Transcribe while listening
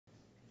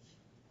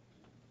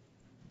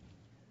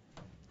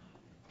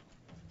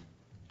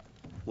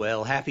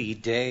Well, happy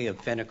day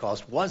of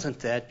Pentecost.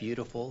 Wasn't that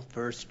beautiful?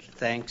 First,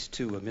 thanks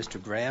to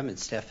Mr. Graham and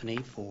Stephanie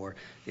for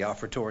the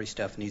offertory.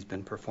 Stephanie's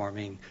been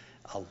performing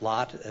a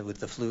lot with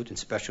the flute and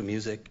special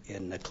music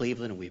in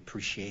Cleveland, and we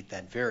appreciate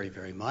that very,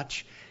 very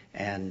much.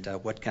 And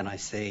what can I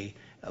say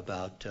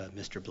about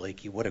Mr.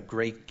 Blakey? What a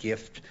great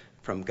gift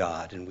from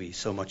God, and we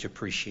so much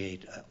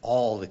appreciate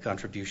all the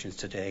contributions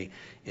today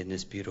in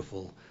this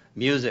beautiful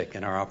music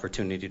and our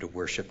opportunity to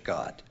worship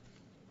God.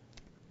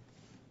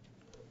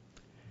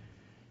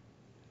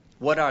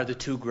 What are the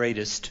two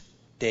greatest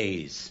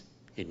days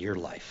in your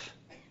life?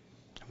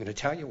 I'm going to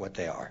tell you what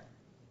they are.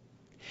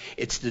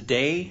 It's the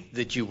day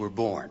that you were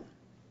born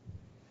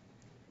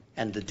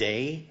and the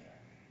day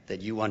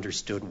that you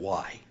understood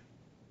why.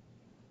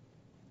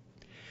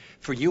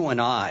 For you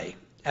and I,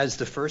 as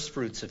the first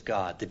fruits of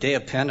God, the day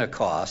of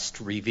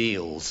Pentecost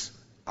reveals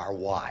our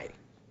why.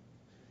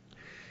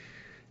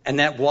 And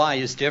that why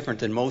is different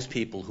than most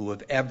people who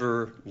have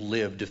ever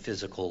lived a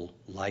physical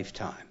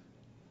lifetime.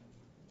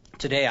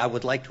 Today, I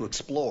would like to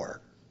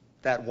explore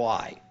that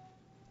why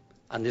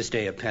on this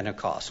day of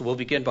Pentecost. We'll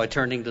begin by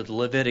turning to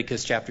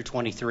Leviticus chapter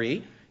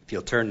 23, if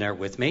you'll turn there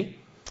with me,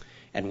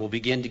 and we'll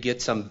begin to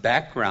get some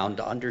background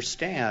to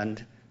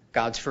understand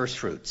God's first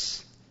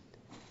fruits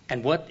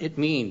and what it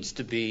means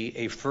to be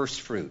a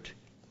first fruit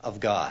of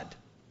God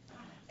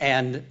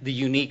and the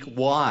unique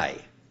why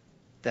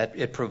that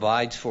it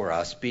provides for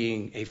us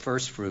being a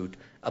first fruit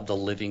of the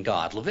living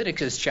God.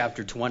 Leviticus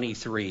chapter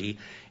 23,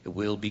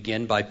 we'll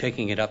begin by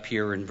picking it up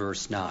here in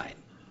verse 9.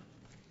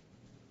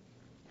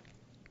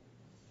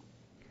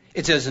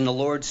 It says, "And the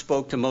Lord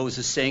spoke to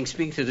Moses, saying,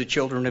 Speak to the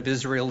children of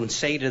Israel, and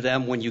say to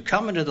them, When you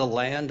come into the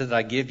land that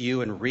I give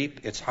you and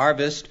reap its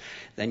harvest,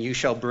 then you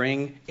shall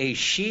bring a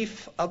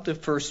sheaf of the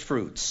first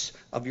fruits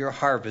of your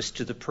harvest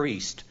to the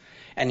priest.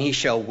 And he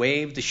shall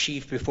wave the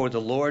sheaf before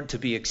the Lord to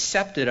be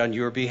accepted on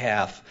your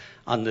behalf.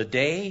 On the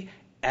day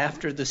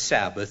after the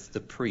Sabbath, the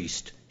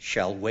priest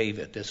shall wave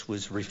it." This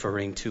was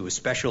referring to a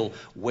special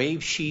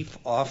wave sheaf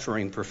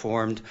offering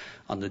performed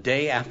on the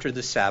day after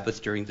the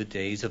Sabbath during the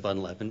days of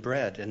unleavened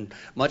bread. And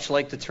much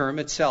like the term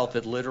itself,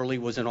 it literally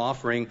was an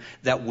offering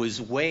that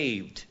was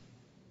waved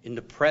in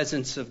the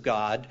presence of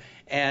God.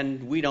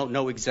 And we don't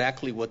know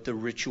exactly what the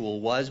ritual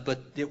was, but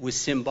it was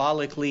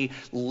symbolically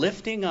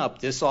lifting up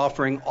this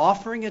offering,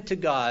 offering it to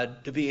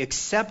God to be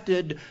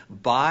accepted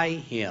by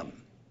him.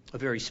 A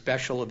very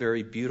special, a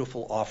very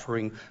beautiful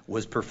offering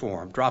was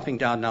performed. Dropping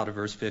down now to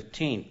verse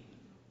 15.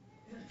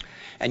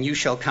 "And you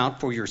shall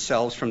count for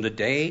yourselves from the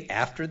day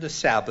after the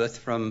Sabbath,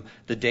 from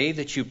the day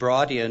that you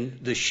brought in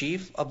the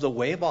sheaf of the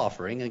wave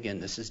offering." Again,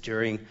 this is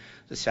during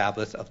the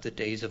Sabbath of the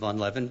days of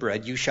unleavened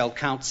bread. "You shall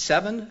count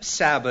 7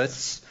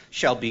 Sabbaths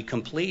shall be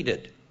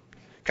completed.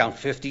 Count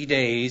 50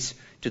 days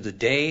to the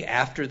day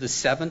after the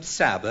 7th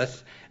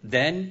Sabbath.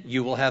 Then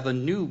you will have a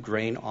new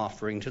grain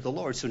offering to the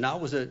Lord." So now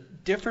it was a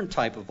different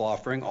type of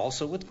offering,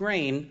 also with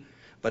grain,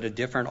 but a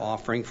different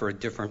offering for a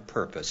different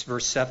purpose.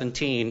 Verse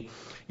 17,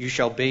 "You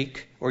shall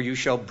bake, or you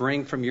shall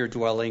bring from your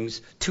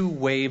dwellings 2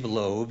 wave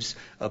loaves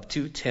of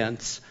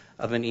 2/10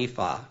 of an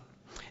ephah.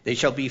 They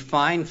shall be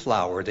fine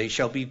flour. They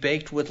shall be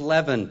baked with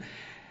leaven.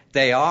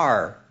 They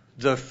are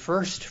the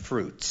first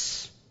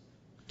fruits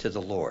to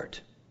the Lord.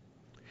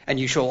 And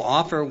you shall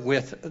offer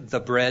with the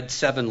bread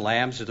 7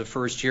 lambs of the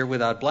first year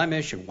without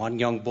blemish, and 1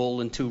 young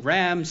bull and 2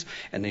 rams,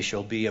 and they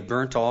shall be a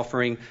burnt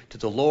offering to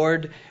the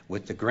Lord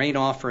with the grain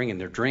offering and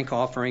their drink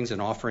offerings,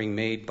 an offering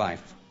made by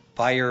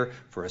fire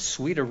for a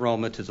sweet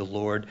aroma to the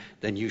Lord.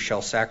 Then you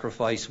shall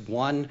sacrifice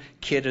 1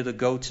 kid of the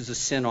goats as a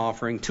sin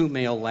offering, 2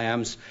 male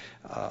lambs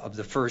of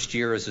the first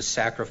year as a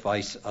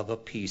sacrifice of a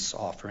peace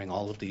offering."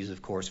 All of these,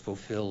 of course,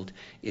 fulfilled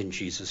in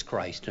Jesus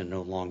Christ and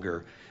no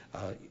longer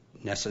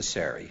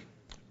necessary.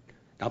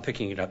 Now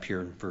picking it up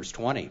here in verse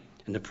 20.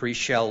 "And the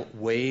priest shall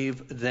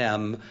wave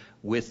them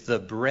with the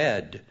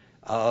bread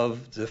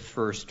of the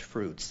first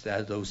fruits,"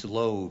 that those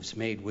loaves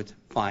made with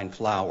fine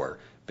flour,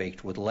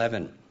 baked with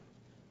leaven,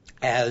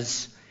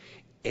 "as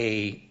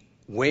a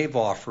wave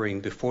offering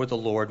before the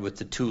Lord with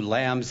the 2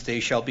 lambs. They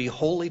shall be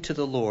holy to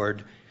the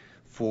Lord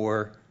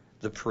for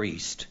the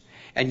priest.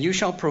 And you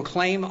shall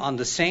proclaim on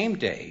the same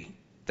day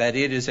that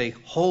it is a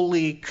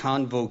holy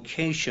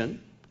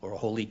convocation," or a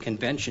holy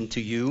convention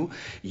to you.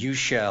 "You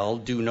shall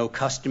do no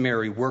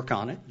customary work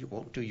on it." You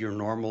won't do your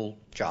normal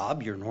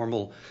job, your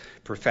normal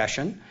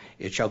profession.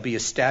 "It shall be a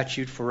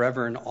statute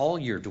forever in all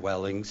your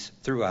dwellings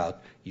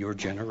throughout your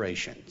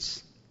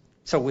generations."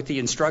 So with the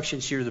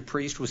instructions here, the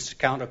priest was to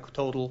count a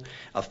total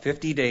of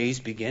 50 days,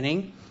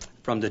 beginning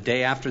from the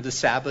day after the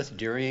Sabbath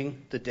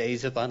during the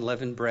days of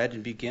unleavened bread,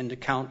 and begin to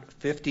count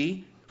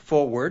 50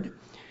 forward.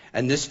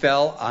 And this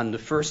fell on the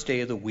first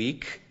day of the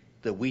week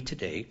that we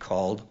today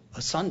called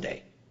a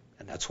Sunday.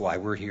 And that's why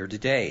we're here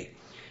today.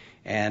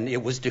 And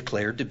it was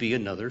declared to be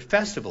another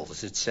festival,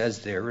 as it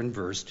says there in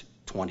verse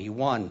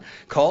 21.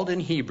 Called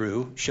in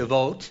Hebrew,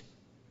 Shavuot,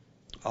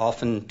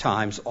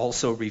 oftentimes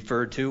also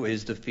referred to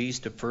as the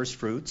Feast of First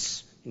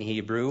Fruits in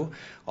Hebrew,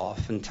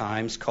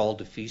 oftentimes called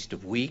the Feast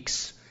of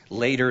Weeks,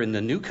 later in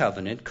the New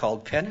Covenant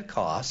called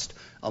Pentecost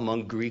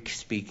among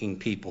Greek-speaking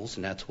peoples,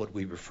 and that's what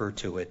we refer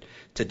to it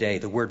today.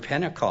 The word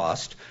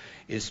Pentecost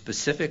is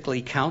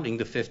specifically counting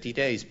the 50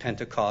 days.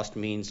 Pentecost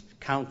means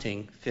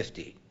counting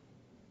 50.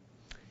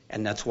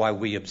 And that's why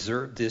we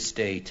observe this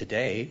day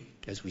today,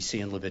 as we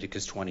see in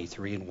Leviticus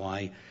 23, and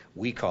why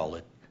we call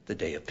it the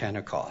day of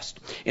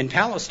Pentecost. In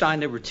Palestine,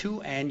 there were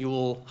 2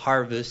 annual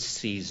harvest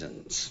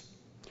seasons.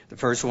 The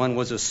first one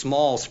was a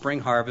small spring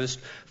harvest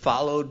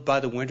followed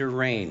by the winter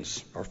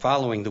rains, or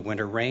following the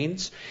winter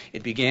rains.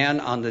 It began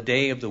on the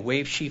day of the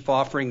wave sheaf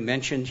offering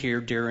mentioned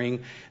here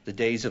during the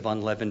days of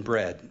unleavened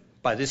bread.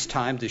 By this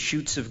time, the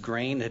shoots of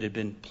grain that had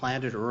been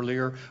planted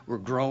earlier were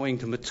growing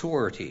to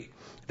maturity.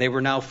 They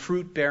were now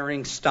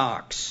fruit-bearing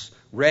stalks,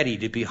 ready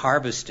to be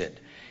harvested.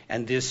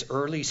 And this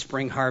early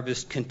spring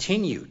harvest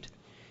continued,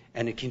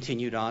 and it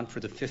continued on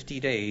for the 50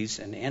 days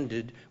and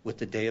ended with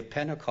the day of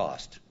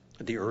Pentecost.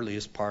 The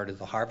earliest part of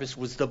the harvest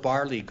was the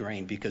barley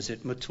grain because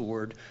it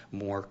matured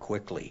more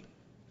quickly.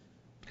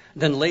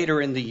 Then later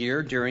in the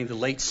year, during the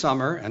late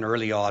summer and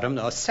early autumn,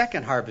 a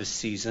second harvest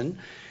season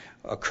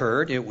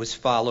occurred. It was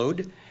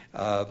followed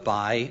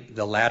by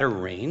the latter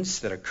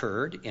rains that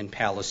occurred in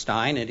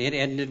Palestine, and it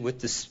ended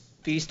with the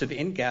Feast of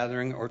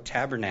Ingathering or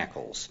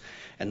Tabernacles.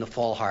 And the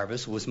fall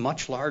harvest was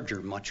much larger,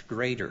 much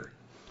greater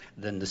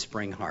than the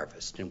spring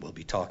harvest. And we'll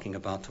be talking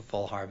about the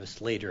fall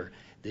harvest later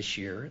this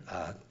year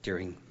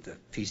during the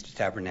Feast of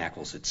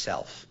Tabernacles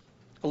itself.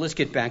 Well, let's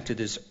get back to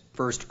this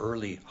first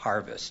early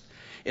harvest.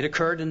 It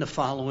occurred in the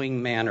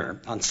following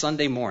manner. On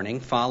Sunday morning,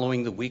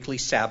 following the weekly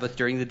Sabbath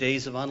during the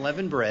days of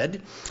unleavened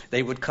bread,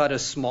 they would cut a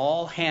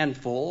small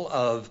handful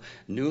of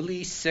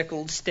newly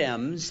sickled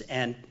stems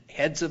and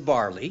heads of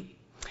barley,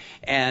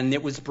 and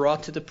it was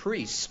brought to the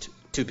priest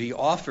to be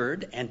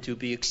offered and to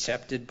be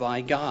accepted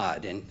by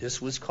God. And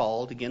this was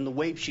called, again, the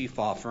wave sheaf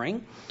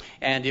offering,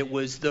 and it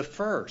was the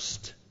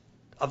first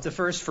of the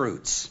first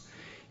fruits.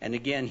 And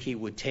again, he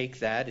would take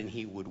that and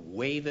he would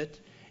wave it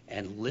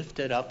and lift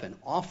it up and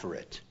offer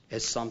it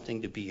as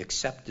something to be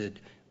accepted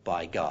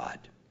by God.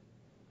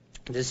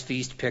 This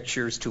feast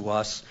pictures to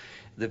us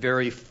the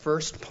very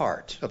first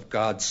part of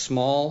God's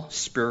small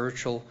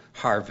spiritual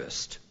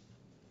harvest.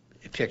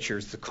 It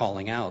pictures the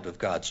calling out of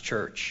God's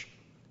church.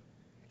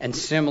 And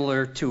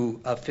similar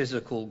to a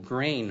physical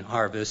grain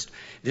harvest,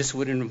 this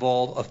would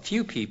involve a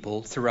few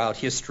people throughout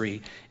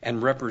history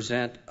and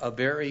represent a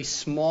very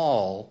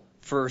small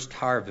first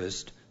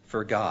harvest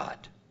for God.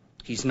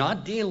 He's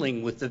not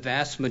dealing with the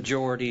vast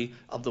majority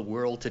of the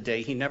world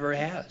today. He never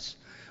has.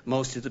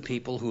 Most of the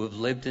people who have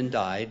lived and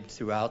died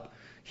throughout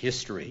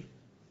history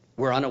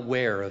were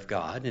unaware of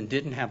God and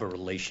didn't have a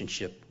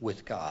relationship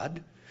with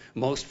God.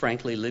 Most,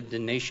 frankly, lived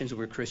in nations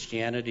where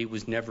Christianity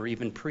was never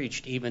even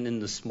preached, even in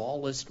the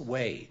smallest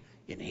way,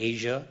 in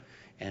Asia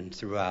and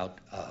throughout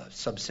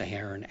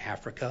sub-Saharan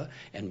Africa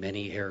and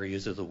many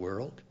areas of the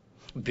world.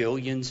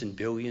 Billions and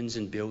billions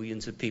and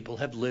billions of people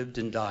have lived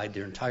and died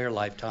their entire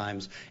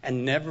lifetimes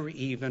and never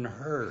even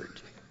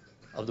heard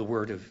of the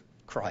word of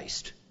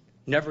Christ,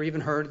 never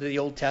even heard of the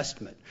Old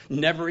Testament,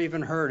 never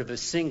even heard of a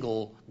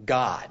single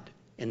God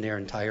in their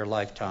entire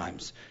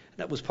lifetimes.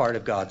 That was part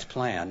of God's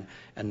plan,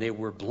 and they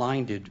were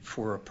blinded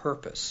for a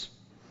purpose.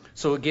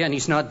 So again,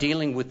 he's not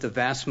dealing with the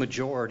vast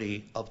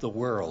majority of the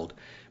world,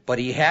 but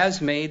he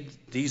has made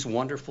these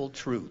wonderful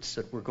truths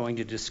that we're going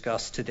to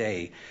discuss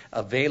today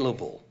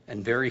available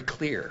and very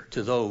clear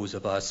to those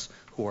of us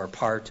who are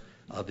part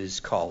of his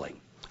calling.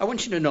 I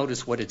want you to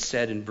notice what it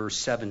said in verse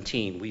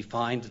 17. We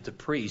find that the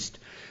priests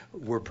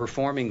were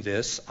performing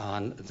this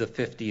on the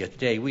 50th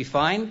day. We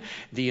find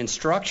the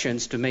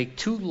instructions to make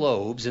 2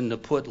 loaves and to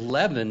put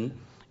leaven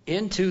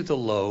into the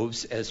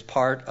loaves as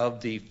part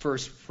of the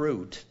first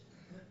fruit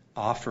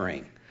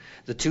offering.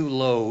 The 2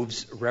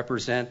 loaves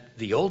represent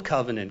the Old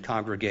Covenant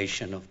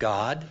congregation of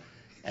God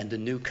and the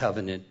New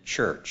Covenant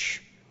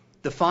church.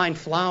 The fine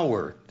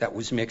flour that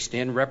was mixed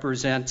in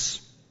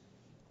represents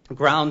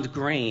ground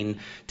grain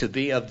to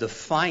be of the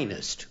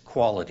finest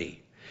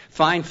quality.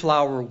 Fine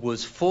flour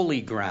was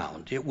fully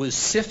ground. It was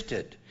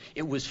sifted.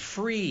 It was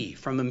free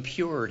from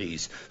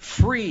impurities,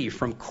 free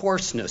from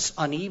coarseness,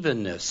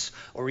 unevenness,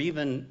 or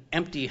even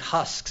empty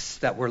husks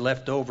that were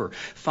left over.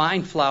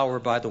 Fine flour,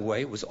 by the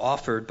way, was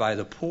offered by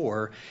the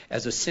poor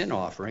as a sin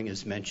offering,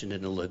 as mentioned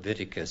in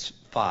Leviticus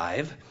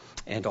 5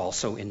 and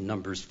also in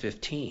Numbers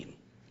 15.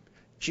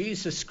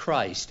 Jesus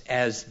Christ,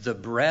 as the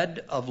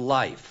bread of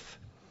life,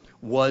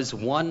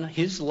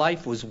 his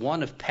life was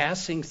one of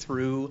passing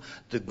through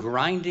the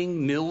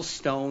grinding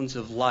millstones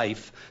of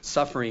life,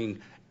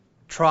 suffering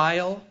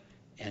trial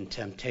and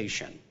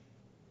temptation.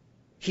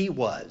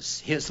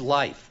 His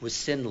life was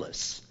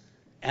sinless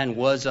and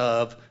was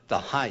of the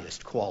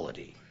highest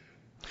quality.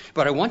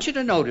 But I want you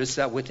to notice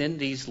that within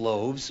these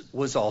loaves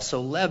was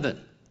also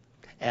leaven.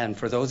 And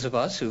for those of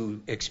us who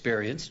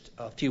experienced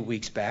a few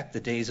weeks back the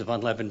days of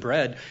unleavened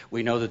bread,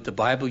 we know that the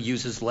Bible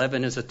uses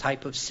leaven as a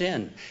type of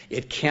sin.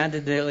 It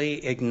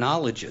candidly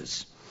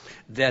acknowledges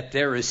that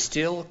there is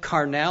still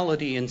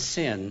carnality and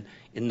sin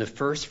in the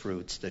first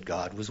fruits that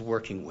God was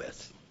working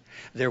with.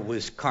 There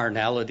was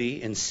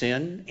carnality and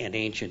sin in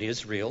ancient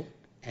Israel.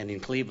 And in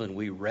Cleveland,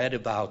 we read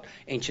about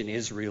ancient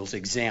Israel's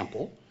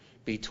example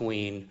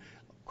between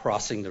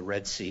crossing the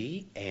Red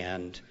Sea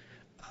and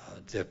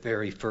the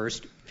very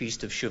first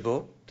Feast of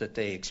Shavuot that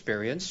they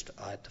experienced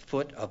at the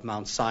foot of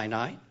Mount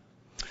Sinai.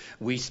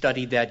 We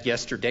studied that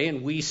yesterday,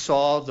 and we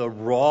saw the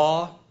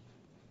raw,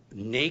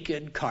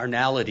 naked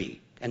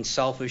carnality and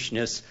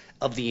selfishness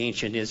of the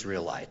ancient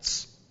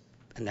Israelites.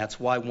 And that's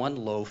why one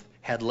loaf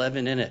had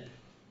leaven in it.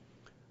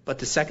 But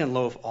the second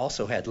loaf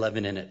also had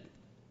leaven in it.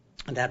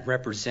 And that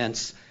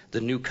represents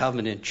the new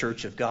covenant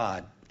church of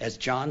God. As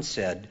John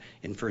said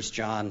in 1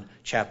 John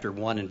chapter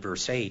 1 and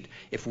verse 8,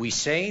 if we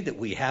say that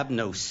we have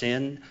no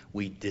sin,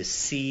 we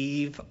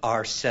deceive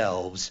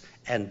ourselves,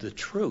 and the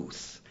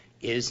truth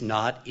is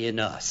not in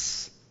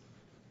us.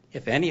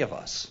 If any of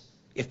us,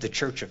 if the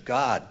church of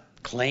God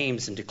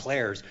claims and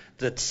declares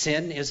that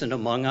sin isn't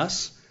among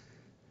us,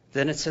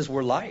 then it says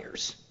we're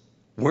liars.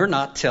 We're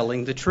not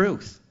telling the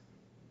truth.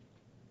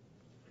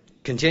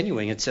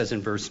 Continuing, it says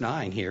in verse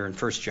 9 here in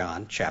 1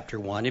 John chapter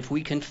 1, if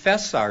we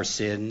confess our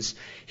sins,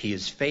 he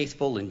is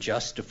faithful and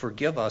just to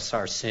forgive us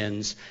our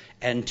sins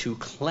and to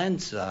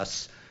cleanse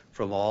us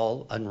from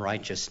all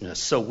unrighteousness.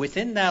 So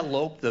within that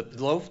loaf,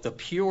 the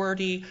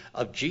purity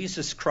of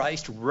Jesus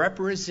Christ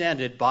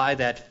represented by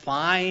that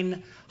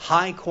fine,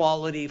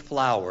 high-quality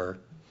flour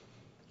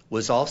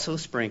was also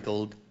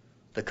sprinkled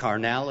the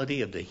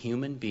carnality of the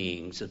human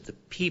beings, of the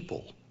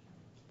people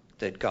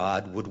that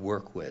God would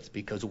work with,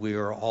 because we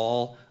are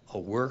all a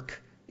work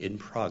in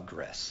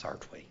progress,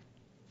 aren't we?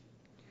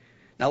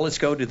 Now let's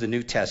go to the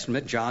New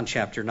Testament, John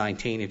chapter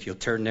 19, if you'll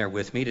turn there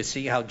with me, to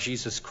see how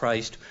Jesus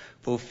Christ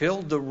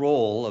fulfilled the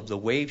role of the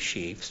wave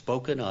sheaf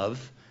spoken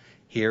of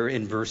here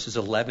in verses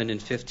 11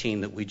 and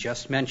 15 that we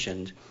just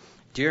mentioned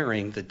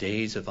during the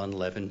days of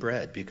unleavened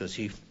bread, because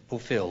he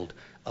fulfilled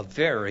a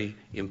very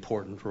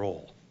important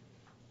role.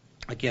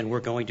 Again, we're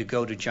going to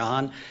go to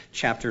John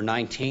chapter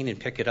 19 and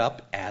pick it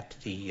up at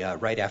the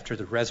right after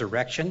the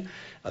resurrection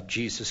of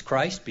Jesus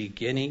Christ,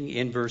 beginning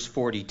in verse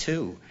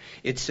 42.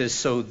 It says,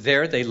 so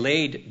there they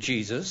laid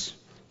Jesus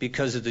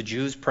because of the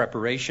Jews'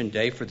 preparation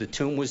day, for the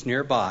tomb was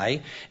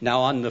nearby.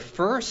 Now on the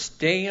first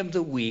day of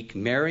the week,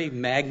 Mary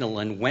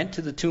Magdalene went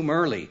to the tomb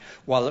early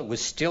while it was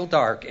still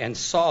dark and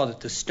saw that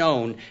the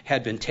stone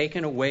had been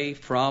taken away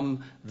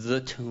from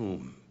the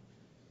tomb.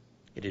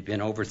 It had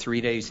been over 3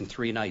 days and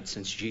 3 nights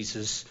since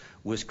Jesus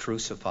was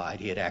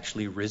crucified. He had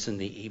actually risen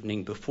the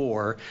evening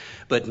before.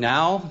 But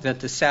now that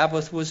the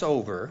Sabbath was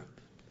over,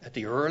 at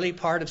the early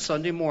part of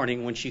Sunday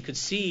morning, when she could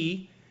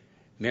see,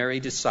 Mary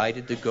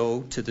decided to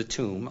go to the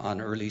tomb on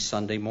early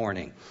Sunday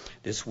morning.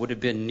 This would have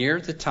been near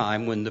the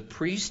time when the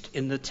priest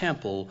in the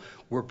temple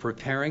were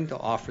preparing to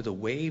offer the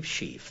wave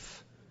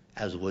sheaf,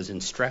 as was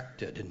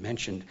instructed and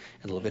mentioned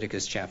in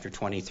Leviticus chapter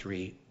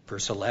 23,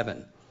 verse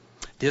 11.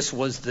 This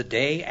was the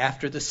day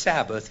after the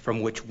Sabbath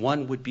from which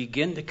one would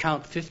begin to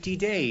count 50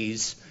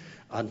 days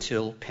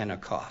until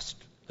Pentecost.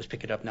 Let's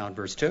pick it up now in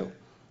verse 2.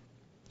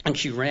 And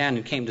she ran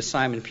and came to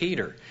Simon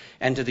Peter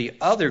and to the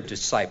other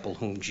disciple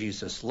whom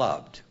Jesus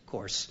loved. Of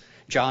course,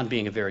 John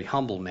being a very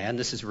humble man,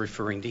 this is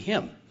referring to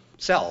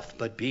himself.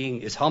 But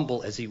being as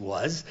humble as he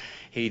was,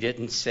 he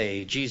didn't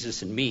say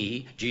Jesus and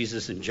me,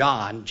 Jesus and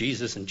John,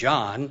 Jesus and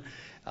John.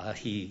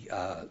 He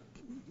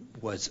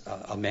was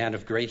a man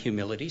of great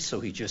humility, so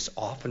he just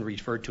often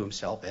referred to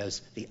himself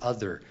as the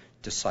other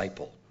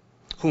disciple,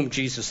 whom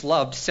Jesus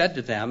loved, said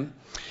to them,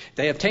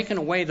 they have taken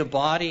away the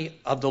body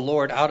of the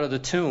Lord out of the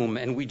tomb,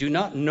 and we do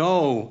not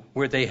know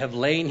where they have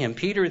lain him.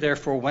 Peter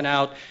therefore went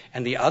out,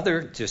 and the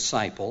other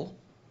disciple,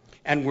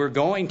 and were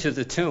going to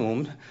the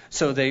tomb.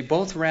 So they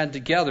both ran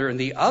together, and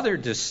the other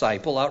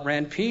disciple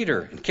outran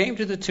Peter, and came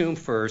to the tomb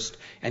first.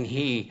 And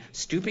he,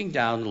 stooping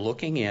down,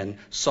 looking in,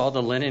 saw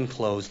the linen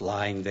clothes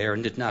lying there,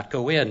 and did not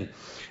go in.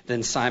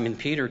 Then Simon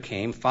Peter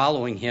came,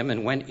 following him,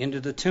 and went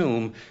into the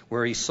tomb,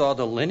 where he saw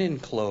the linen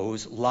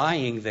clothes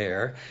lying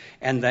there,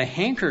 and the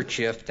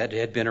handkerchief that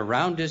had been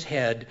around his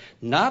head,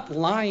 not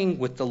lying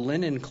with the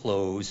linen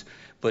clothes,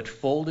 but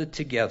folded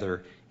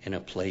together in a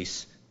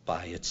place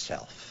by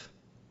itself.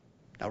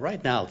 Now,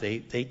 right now, they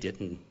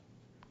didn't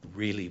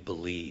really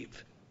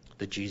believe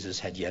that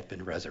Jesus had yet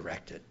been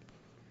resurrected.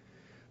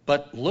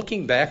 But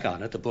looking back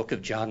on it, the book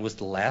of John was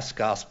the last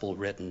gospel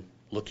written.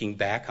 Looking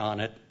back on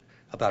it,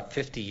 about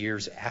 50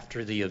 years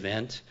after the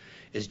event,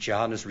 as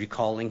John is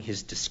recalling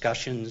his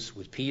discussions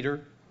with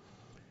Peter,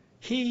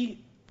 he,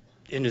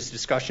 in his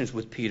discussions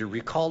with Peter,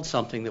 recalled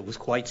something that was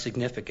quite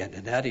significant,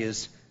 and that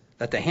is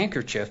that the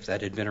handkerchief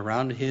that had been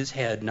around his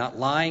head, not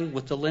lying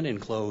with the linen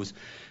clothes,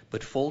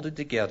 but folded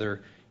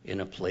together in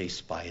a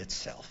place by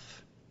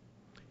itself.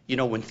 You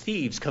know, when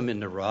thieves come in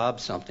to rob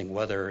something,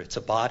 whether it's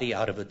a body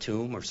out of a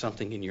tomb or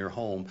something in your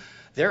home,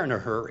 they're in a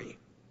hurry.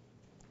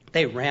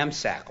 They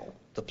ramsackle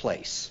the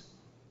place.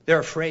 They're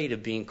afraid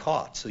of being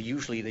caught, so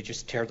usually they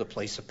just tear the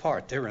place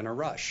apart. They're in a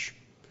rush.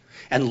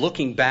 And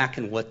looking back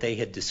in what they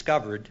had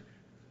discovered,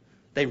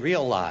 they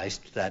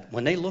realized that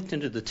when they looked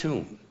into the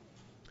tomb,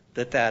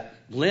 that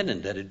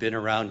linen that had been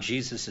around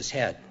Jesus'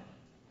 head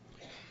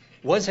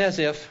was as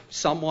if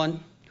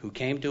someone who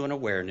came to an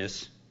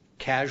awareness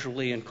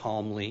casually and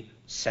calmly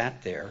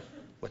sat there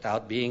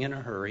without being in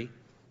a hurry,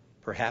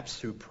 perhaps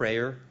through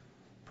prayer,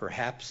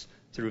 perhaps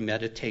through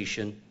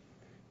meditation,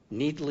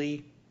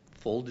 neatly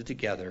folded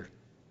together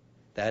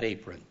that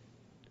apron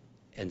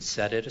and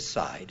set it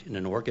aside in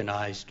an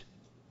organized,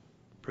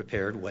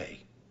 prepared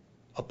way,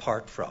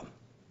 apart from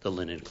the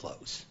linen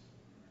clothes.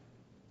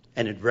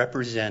 And it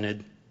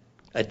represented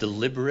a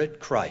deliberate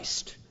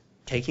Christ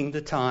taking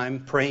the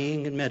time,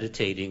 praying and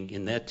meditating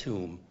in that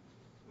tomb,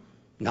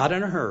 not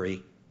in a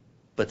hurry,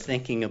 but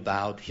thinking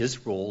about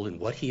his role and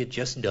what he had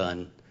just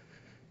done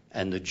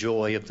and the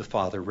joy of the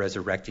Father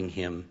resurrecting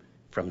him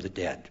from the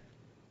dead.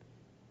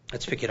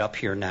 Let's pick it up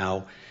here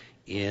now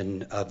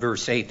in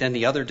verse 8. Then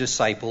the other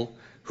disciple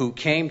who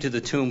came to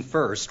the tomb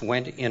first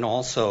went in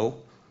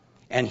also,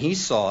 and he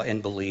saw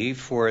and believed,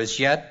 for as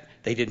yet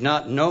they did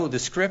not know the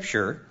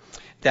scripture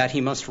that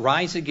he must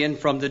rise again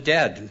from the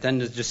dead. Then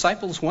the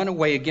disciples went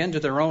away again to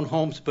their own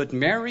homes, but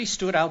Mary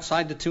stood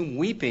outside the tomb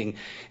weeping.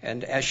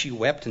 And as she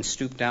wept and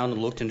stooped down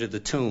and looked into the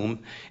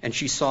tomb, and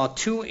she saw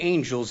two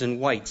angels in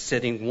white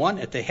sitting, one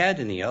at the head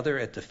and the other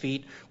at the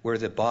feet where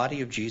the body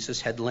of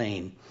Jesus had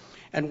lain.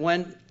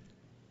 And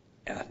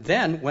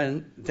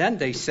then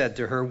they said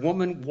to her,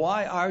 "Woman,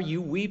 why are you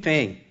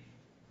weeping?"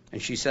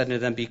 And she said to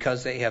them,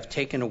 "Because they have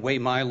taken away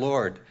my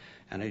Lord,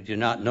 and I do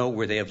not know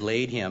where they have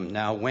laid him."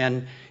 Now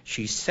when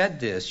she said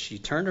this, she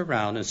turned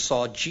around and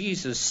saw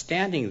Jesus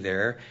standing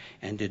there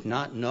and did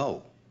not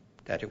know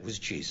that it was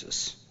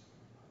Jesus.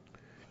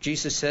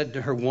 Jesus said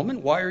to her,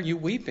 "Woman, why are you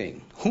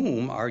weeping?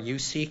 Whom are you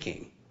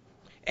seeking?"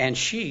 And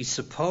she,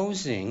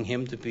 supposing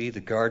him to be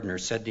the gardener,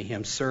 said to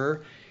him,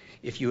 "Sir,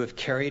 if you have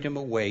carried him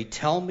away,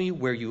 tell me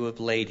where you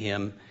have laid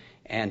him,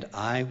 and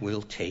I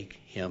will take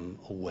him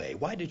away."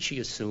 Why did she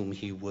assume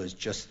he was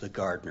just the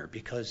gardener?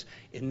 Because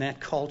in that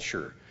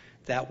culture,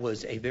 that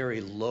was a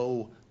very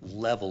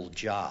low-level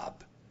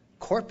job.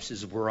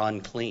 Corpses were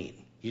unclean.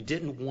 You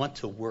didn't want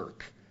to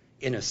work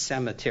in a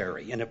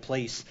cemetery, in a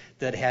place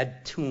that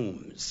had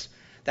tombs.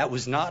 That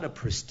was not a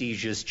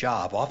prestigious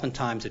job.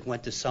 Oftentimes it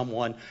went to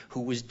someone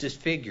who was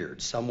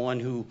disfigured, someone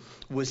who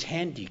was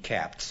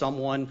handicapped,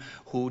 someone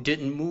who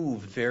didn't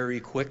move very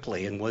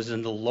quickly and was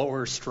in the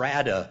lower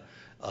strata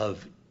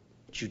of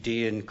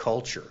Judean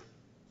culture.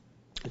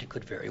 And it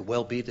could very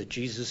well be that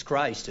Jesus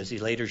Christ, as he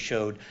later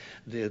showed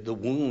the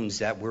wounds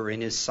that were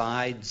in his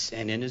sides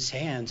and in his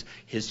hands,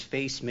 his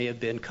face may have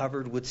been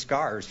covered with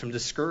scars from the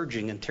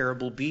scourging and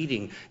terrible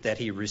beating that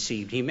he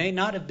received. He may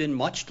not have been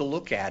much to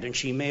look at, and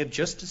she may have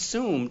just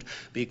assumed,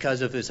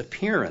 because of his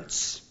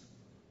appearance,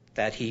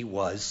 that he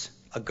was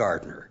a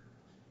gardener.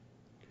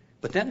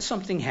 But then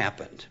something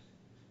happened.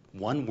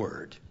 One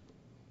word.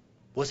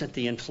 Was it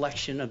the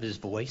inflection of his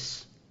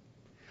voice?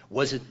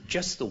 Was it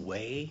just the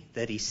way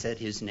that he said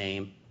his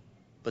name?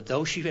 But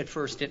though she at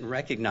first didn't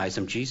recognize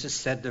him, Jesus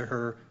said to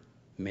her,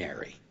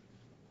 "Mary."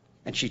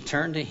 And she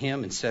turned to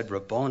him and said,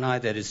 "Rabboni,"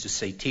 that is to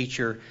say,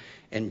 teacher.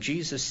 And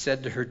Jesus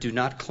said to her, "Do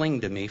not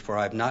cling to me, for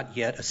I have not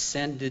yet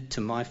ascended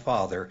to my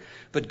Father.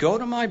 But go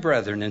to my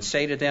brethren and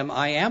say to them,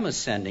 I am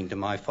ascending to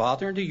my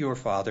Father and to your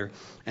Father,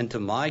 and to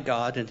my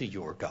God and to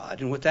your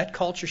God." And with that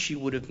culture, she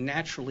would have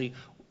naturally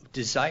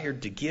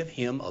desired to give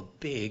him a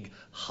big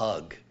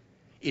hug.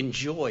 In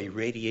joy,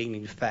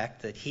 radiating the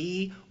fact that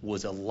he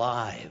was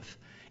alive.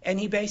 And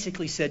he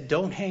basically said,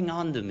 "Don't hang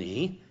on to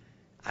me.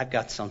 I've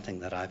got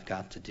something that I've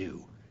got to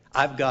do.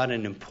 I've got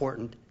an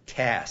important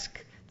task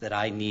that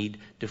I need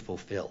to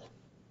fulfill."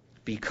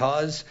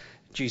 Because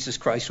Jesus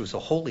Christ was a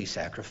holy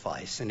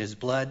sacrifice and his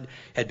blood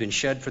had been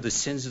shed for the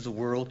sins of the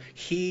world,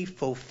 he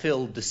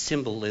fulfilled the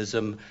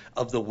symbolism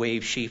of the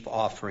wave sheaf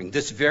offering.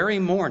 This very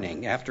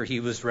morning, after he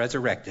was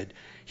resurrected,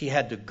 he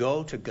had to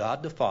go to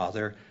God the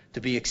Father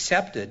to be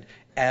accepted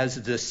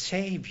as the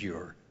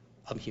Savior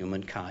of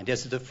humankind,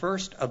 as the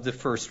first of the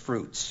first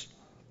fruits.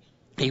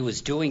 He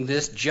was doing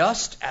this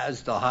just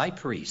as the high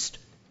priest,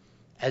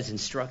 as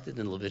instructed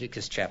in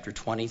Leviticus chapter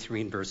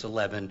 23 and verse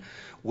 11,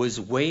 was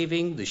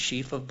waving the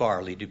sheaf of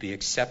barley to be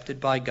accepted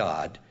by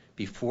God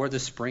before the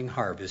spring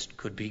harvest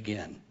could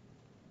begin.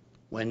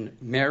 When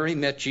Mary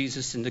met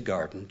Jesus in the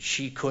garden,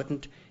 she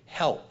couldn't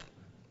help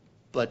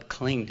but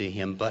cling to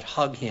him, but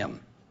hug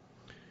him.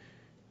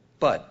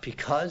 But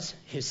because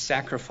his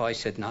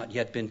sacrifice had not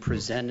yet been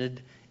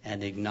presented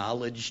and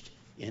acknowledged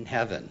in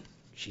heaven,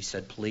 he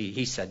said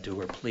to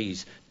her,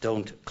 "Please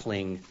don't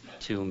cling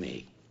to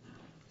me."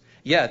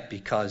 Yet,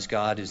 because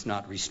God is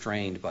not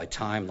restrained by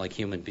time like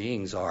human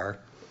beings are,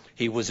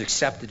 he was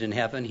accepted in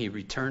heaven. He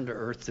returned to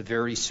earth the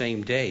very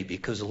same day,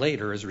 because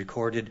later, as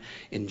recorded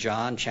in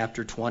John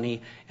chapter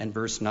 20 and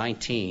verse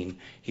 19,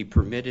 he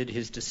permitted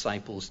his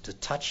disciples to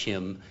touch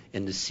him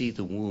and to see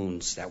the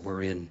wounds that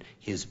were in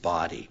his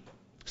body.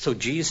 So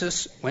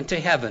Jesus went to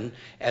heaven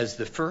as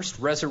the first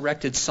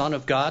resurrected Son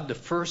of God, the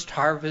first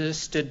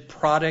harvested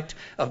product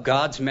of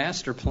God's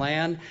master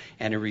plan,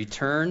 and he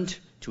returned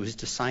to his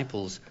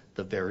disciples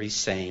the very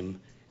same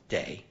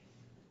day.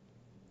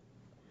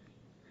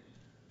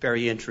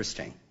 Very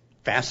interesting,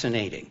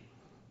 fascinating,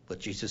 but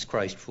Jesus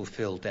Christ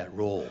fulfilled that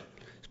role.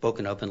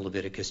 spoken of in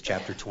Leviticus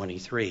chapter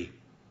 23.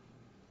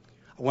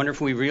 I wonder if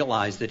we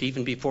realize that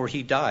even before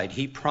he died,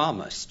 he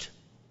promised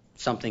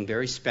something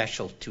very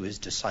special to his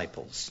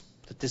disciples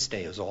that this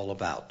day is all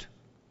about.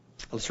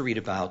 Let's read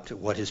about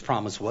what his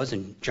promise was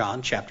in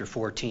John chapter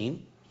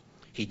 14.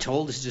 He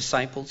told his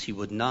disciples he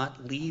would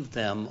not leave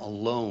them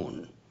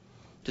alone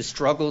to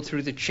struggle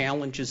through the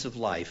challenges of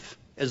life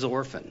as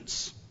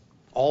orphans,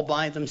 all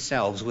by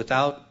themselves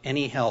without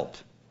any help.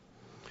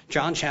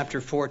 John chapter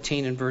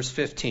 14 and verse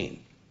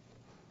 15.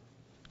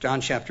 John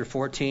chapter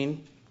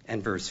 14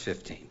 and verse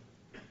 15.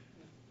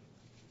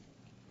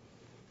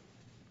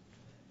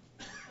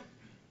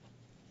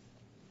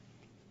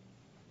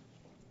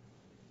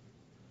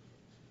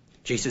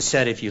 Jesus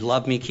said, if you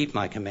love me, keep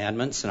my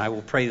commandments, and I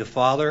will pray the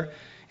Father,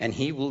 and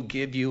he will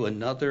give you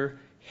another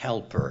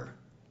helper.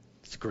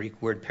 It's the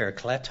Greek word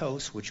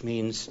parakletos, which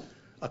means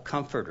a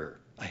comforter,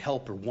 a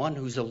helper, one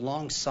who's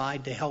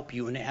alongside to help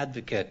you, an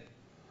advocate,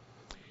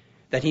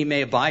 that he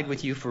may abide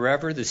with you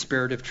forever, the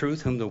Spirit of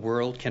truth, whom the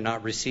world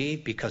cannot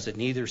receive, because it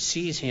neither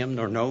sees him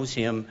nor knows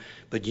him,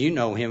 but you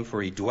know him, for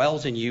he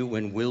dwells in you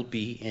and will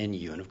be in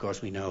you. And of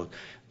course we know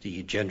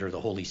the gender of the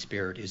Holy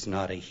Spirit is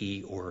not a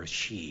he or a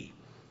she.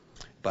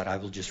 But I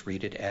will just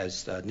read it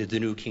as the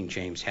New King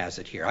James has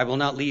it here. I will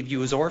not leave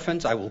you as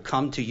orphans. I will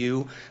come to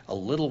you a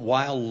little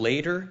while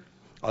later,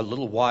 a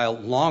little while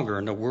longer,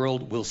 and the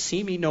world will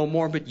see me no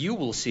more, but you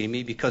will see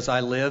me, because I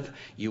live,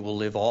 you will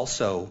live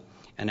also.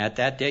 And at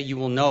that day you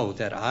will know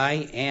that I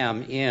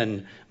am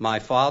in my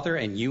Father,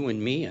 and you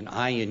in me, and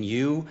I in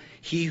you.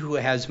 He who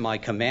has my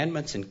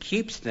commandments and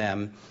keeps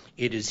them,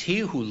 it is he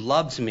who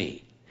loves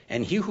me.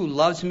 And he who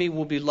loves me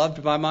will be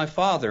loved by my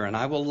Father, and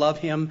I will love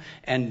him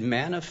and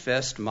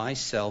manifest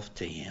myself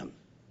to him.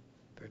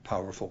 Very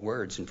powerful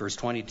words. In verse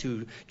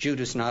 22,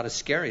 Judas, not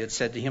Iscariot,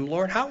 said to him,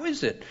 Lord, how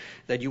is it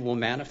that you will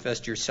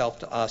manifest yourself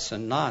to us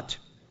and not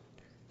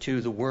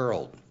to the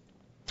world?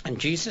 And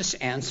Jesus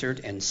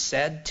answered and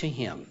said to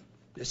him,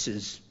 this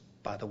is,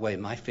 by the way,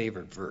 my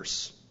favorite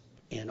verse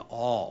in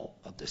all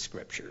of the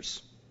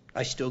scriptures.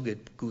 I still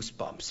get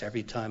goosebumps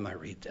every time I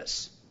read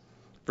this.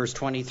 Verse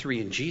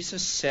 23, and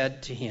Jesus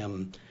said to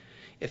him,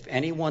 if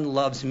anyone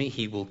loves me,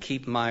 he will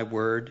keep my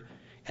word,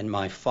 and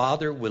my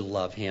Father will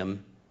love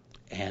him,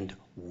 and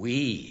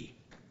we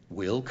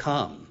will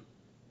come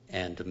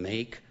and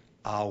make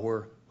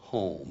our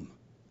home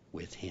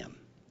with him.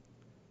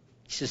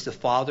 He says the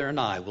Father and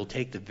I will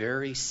take the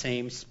very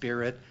same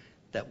Spirit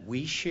that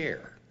we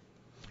share,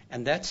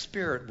 and that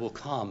Spirit will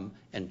come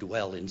and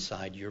dwell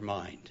inside your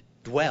mind,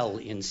 dwell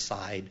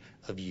inside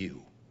of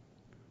you.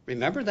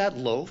 Remember that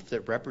loaf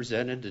that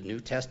represented the New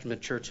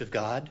Testament Church of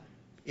God?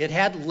 It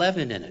had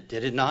leaven in it,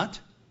 did it not?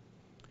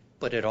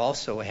 But it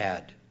also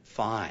had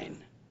fine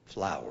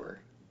flour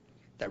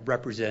that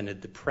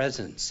represented the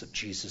presence of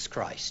Jesus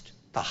Christ,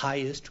 the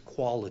highest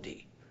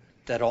quality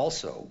that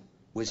also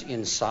was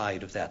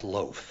inside of that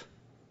loaf.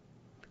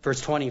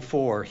 Verse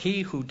 24,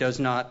 he who does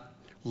not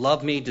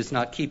love me does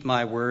not keep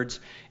my words,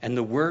 and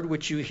the word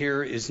which you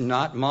hear is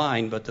not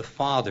mine, but the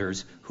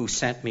Father's who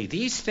sent me.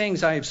 These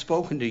things I have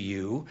spoken to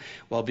you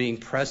while being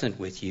present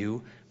with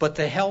you, but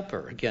the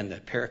Helper, again, the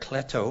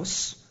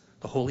Parakletos,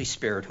 the Holy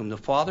Spirit, whom the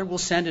Father will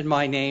send in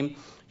my name,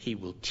 he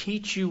will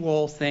teach you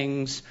all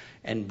things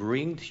and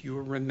bring to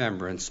your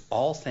remembrance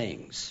all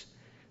things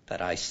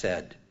that I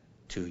said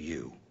to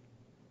you.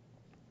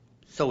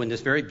 So in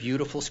this very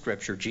beautiful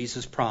scripture,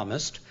 Jesus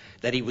promised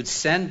that he would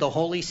send the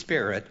Holy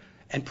Spirit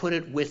and put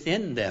it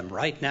within them.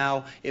 Right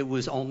now, it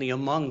was only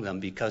among them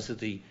because of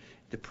the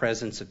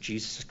presence of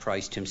Jesus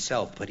Christ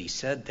himself. But he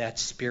said that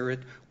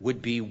Spirit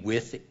would be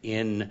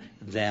within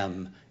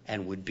them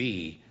and would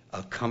be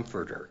a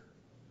comforter.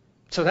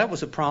 So that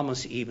was a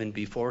promise even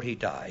before he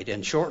died.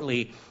 And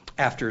shortly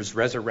after his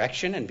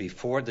resurrection and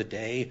before the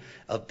day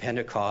of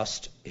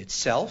Pentecost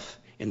itself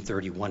in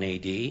 31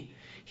 AD,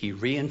 he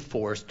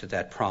reinforced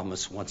that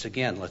promise once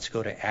again. Let's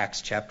go to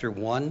Acts chapter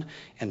 1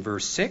 and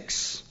verse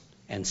 6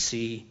 and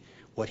see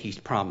what he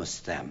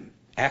promised them.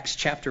 Acts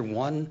chapter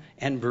 1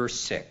 and verse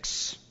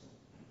 6.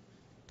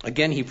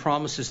 Again, he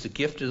promises the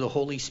gift of the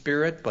Holy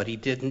Spirit, but he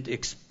didn't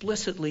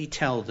explicitly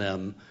tell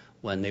them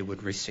when they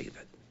would receive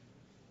it.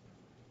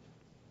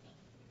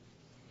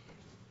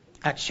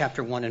 Acts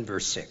chapter 1 and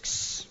verse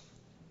 6.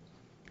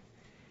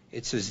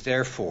 It says,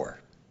 therefore,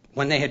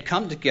 when they had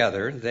come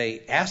together,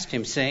 they asked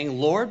him, saying,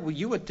 Lord, will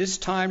you at this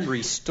time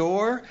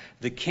restore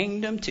the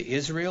kingdom to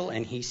Israel?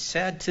 And he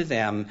said to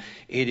them,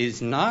 it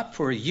is not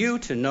for you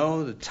to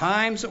know the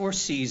times or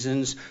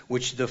seasons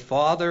which the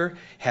Father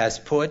has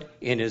put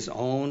in his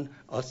own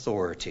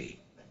authority.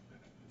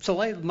 So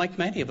like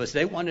many of us,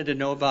 they wanted to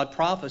know about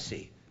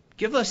prophecy.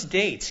 Give us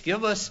dates,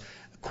 give us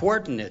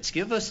coordinates,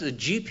 give us the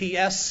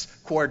GPS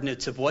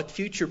coordinates of what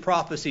future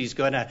prophecy is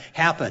going to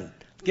happen.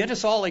 Get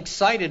us all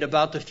excited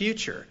about the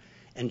future.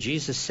 And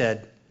Jesus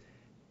said,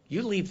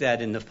 you leave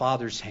that in the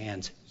Father's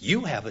hands.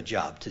 You have a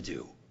job to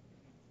do.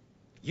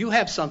 You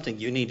have something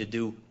you need to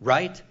do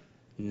right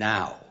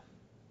now.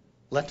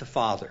 Let the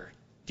Father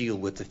deal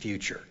with the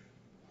future.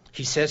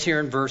 He says here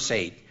in verse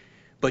 8,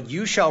 But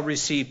you shall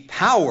receive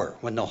power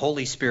when the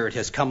Holy Spirit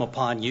has come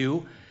upon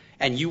you,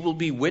 and you will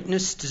be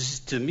witnesses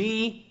to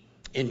me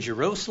in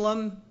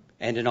Jerusalem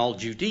and in all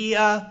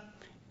Judea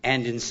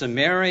and in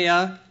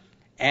Samaria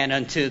and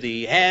unto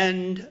the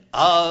end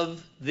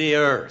of the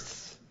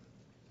earth.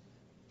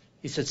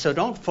 He said, so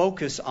don't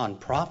focus on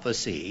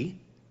prophecy.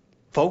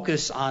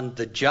 Focus on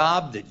the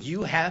job that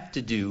you have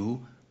to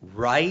do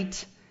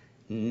right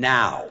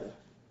now.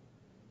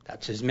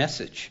 That's his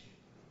message.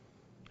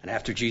 And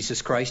after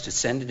Jesus Christ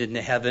ascended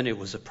into heaven, it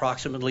was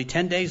approximately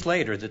 10 days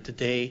later that the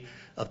day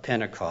of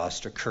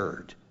Pentecost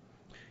occurred.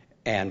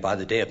 And by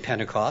the day of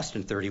Pentecost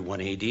in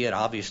 31 AD, it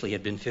obviously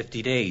had been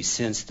 50 days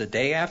since the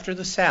day after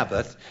the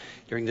Sabbath,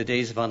 during the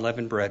days of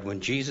unleavened bread,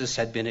 when Jesus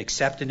had been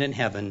accepted in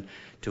heaven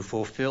to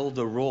fulfill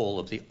the role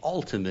of the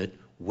ultimate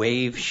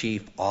wave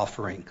sheaf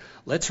offering.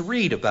 Let's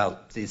read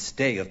about this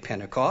day of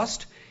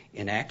Pentecost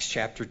in Acts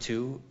chapter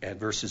 2,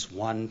 verses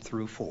 1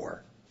 through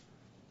 4.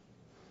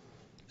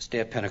 This day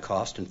of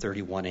Pentecost in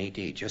 31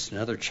 AD, just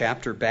another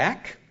chapter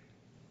back.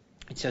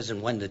 It says,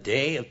 and when the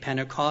day of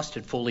Pentecost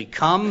had fully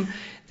come,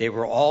 they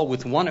were all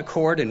with one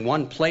accord in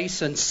one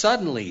place, and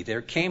suddenly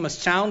there came a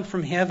sound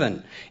from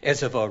heaven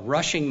as of a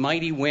rushing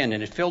mighty wind,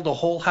 and it filled the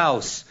whole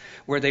house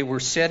where they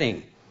were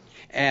sitting.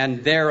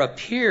 And there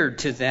appeared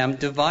to them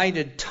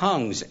divided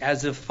tongues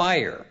as of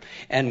fire,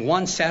 and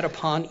one sat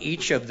upon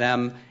each of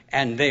them,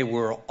 and they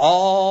were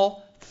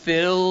all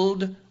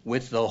filled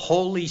with the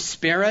Holy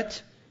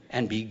Spirit,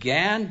 and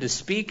began to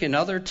speak in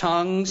other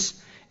tongues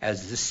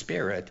as the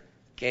Spirit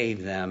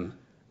gave them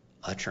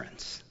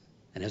utterance.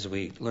 And as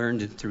we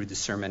learned through the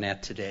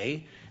sermonette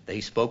today,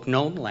 they spoke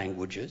known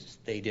languages.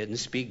 They didn't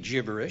speak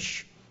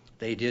gibberish.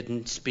 They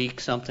didn't speak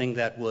something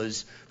that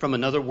was from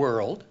another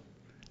world.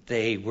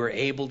 They were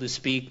able to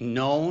speak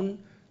known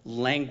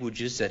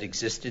languages that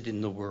existed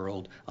in the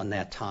world on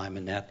that time,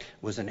 and that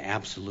was an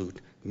absolute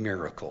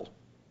miracle.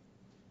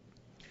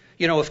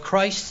 You know, if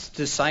Christ's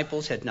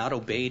disciples had not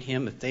obeyed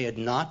him, if they had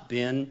not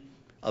been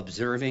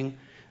observing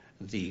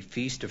the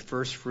Feast of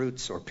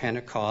Firstfruits or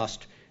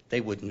Pentecost, they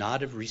would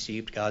not have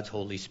received God's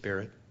Holy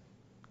Spirit.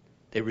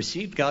 They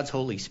received God's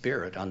Holy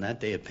Spirit on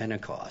that day of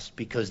Pentecost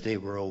because they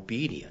were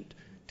obedient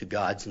to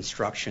God's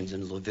instructions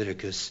in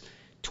Leviticus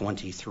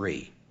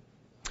 23.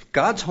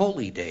 God's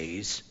holy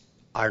days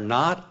are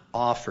not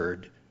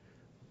offered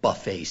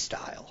buffet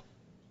style.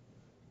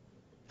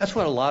 That's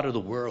what a lot of the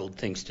world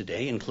thinks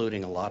today,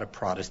 including a lot of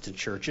Protestant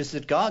churches,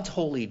 that God's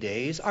holy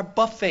days are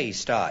buffet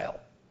style.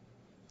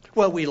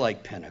 Well, we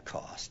like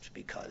Pentecost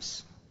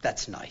because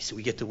that's nice.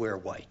 We get to wear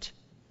white.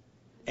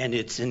 And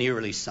it's in the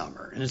early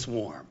summer, and it's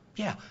warm.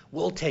 Yeah,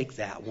 we'll take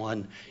that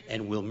one,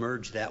 and we'll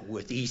merge that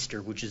with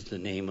Easter, which is the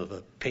name of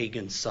a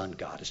pagan sun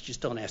goddess.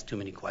 Just don't ask too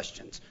many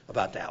questions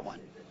about that one.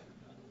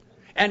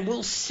 And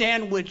we'll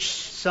sandwich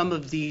some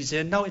of these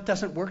in. No, it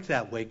doesn't work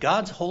that way.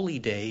 God's holy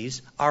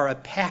days are a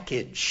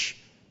package.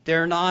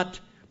 They're not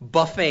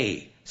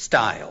buffet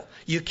style.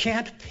 You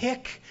can't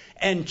pick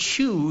and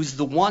choose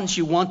the ones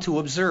you want to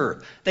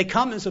observe. They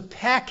come as a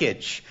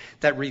package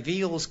that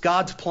reveals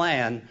God's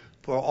plan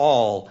for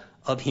all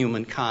of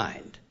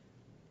humankind.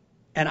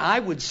 And I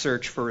would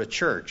search for a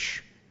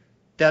church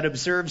that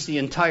observes the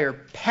entire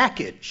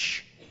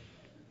package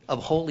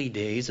of holy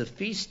days, of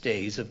feast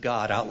days of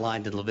God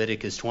outlined in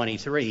Leviticus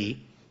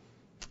 23,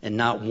 and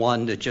not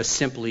one that just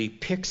simply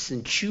picks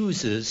and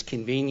chooses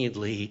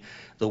conveniently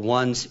the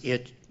ones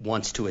it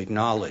wants to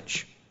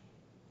acknowledge.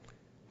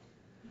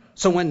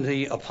 So when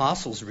the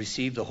apostles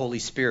received the Holy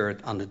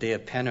Spirit on the day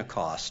of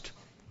Pentecost,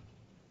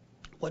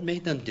 what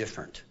made them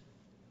different?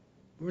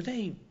 Were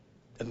they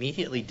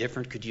immediately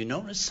different? Could you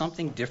notice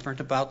something different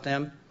about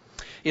them?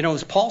 You know,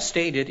 as Paul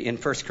stated in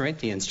 1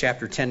 Corinthians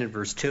chapter 10 and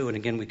verse 2, and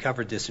again we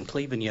covered this in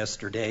Cleveland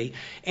yesterday,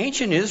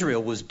 ancient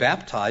Israel was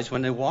baptized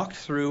when they walked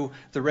through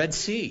the Red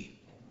Sea.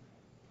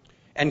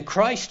 And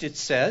Christ, it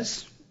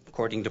says,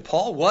 according to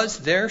Paul, was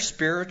their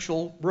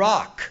spiritual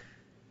rock.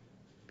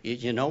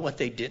 You know what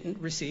they didn't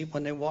receive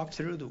when they walked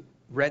through the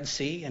Red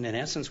Sea and in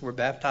essence were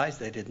baptized?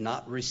 They did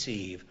not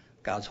receive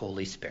God's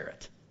Holy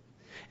Spirit.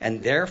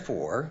 And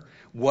therefore,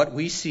 what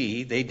we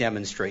see they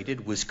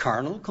demonstrated was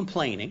carnal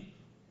complaining,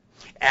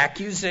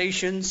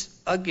 accusations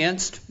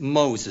against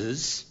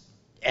Moses,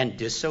 and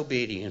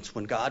disobedience.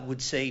 When God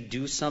would say,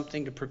 do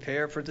something to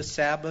prepare for the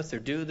Sabbath or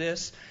do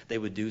this, they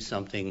would do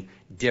something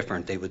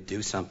different. They would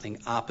do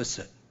something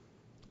opposite.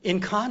 In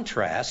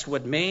contrast,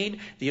 what made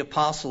the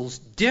apostles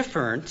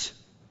different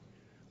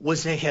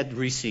was they had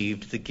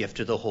received the gift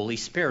of the Holy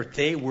Spirit.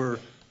 They were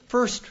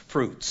first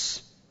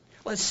fruits.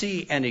 Let's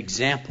see an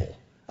example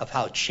of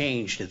how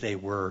changed they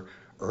were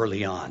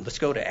early on. Let's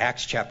go to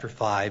Acts chapter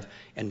 5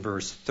 and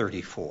verse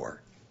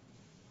 34.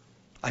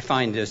 I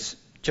find this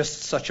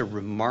just such a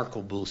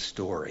remarkable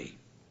story.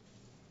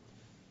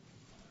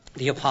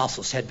 The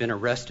apostles had been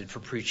arrested for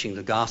preaching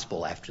the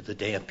gospel after the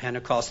day of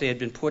Pentecost. They had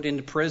been put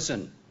into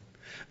prison.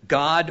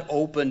 God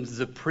opened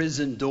the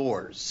prison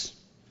doors.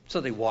 So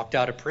they walked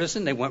out of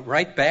prison. They went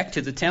right back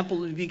to the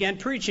temple and began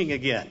preaching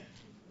again.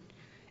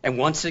 And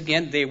once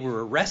again, they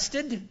were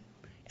arrested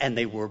and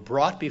they were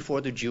brought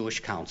before the Jewish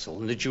council.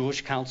 And the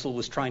Jewish council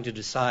was trying to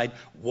decide,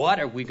 what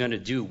are we going to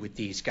do with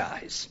these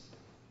guys?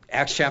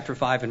 Acts chapter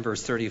 5 and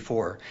verse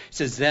 34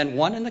 says, Then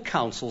one in the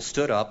council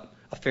stood up,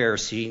 a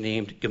Pharisee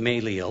named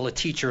Gamaliel, a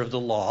teacher of the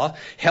law,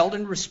 held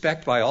in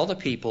respect by all the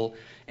people,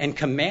 and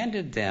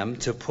commanded them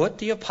to put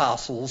the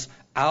apostles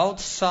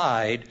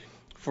outside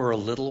for a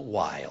little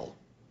while.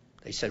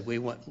 They said, we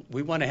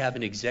want to have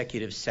an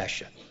executive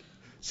session.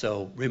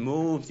 So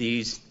remove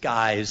these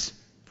guys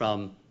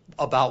from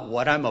about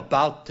what I'm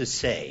about to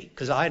say,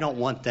 because I don't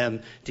want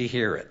them to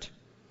hear it.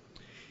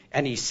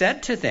 And he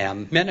said to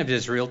them, Men of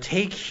Israel,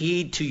 take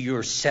heed to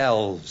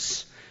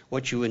yourselves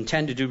what you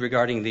intend to do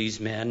regarding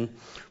these men.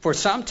 For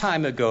some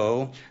time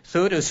ago,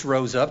 Theudas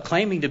rose up,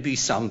 claiming to be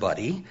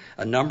somebody.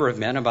 A number of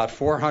men, about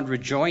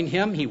 400, joined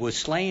him. He was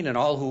slain, and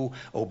all who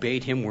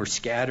obeyed him were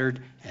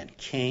scattered and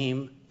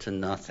came to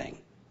nothing.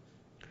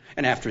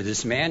 And after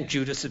this man,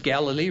 Judas of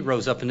Galilee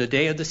rose up in the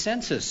day of the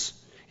census,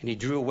 and he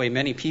drew away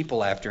many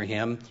people after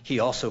him. He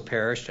also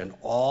perished, and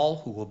all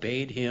who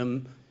obeyed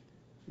him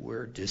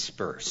were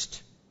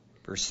dispersed.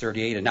 Verse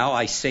 38, And now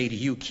I say to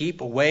you,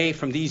 keep away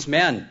from these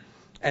men,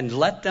 and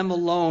let them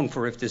alone,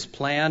 for if this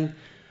plan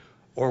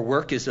or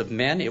work is of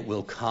men, it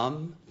will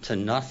come to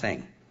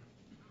nothing.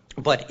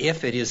 But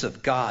if it is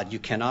of God, you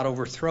cannot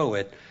overthrow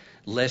it,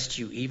 lest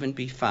you even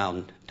be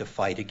found to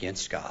fight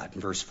against God.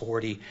 Verse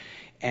 40,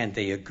 And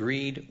they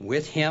agreed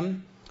with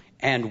him,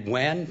 and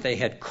when they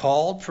had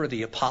called for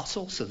the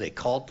apostles, so they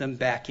called them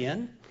back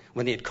in,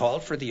 when they had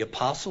called for the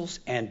apostles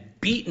and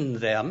beaten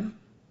them,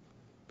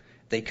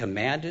 they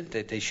commanded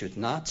that they should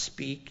not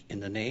speak in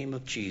the name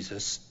of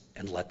Jesus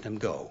and let them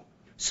go.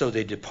 So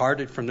they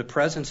departed from the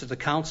presence of the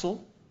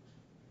council.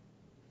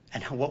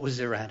 And what was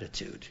their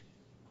attitude?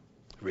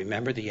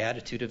 Remember the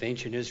attitude of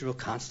ancient Israel,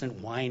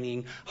 constant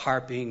whining,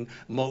 harping.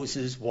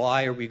 Moses,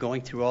 why are we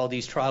going through all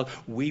these trials?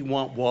 We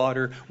want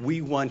water.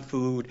 We want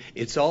food.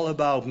 It's all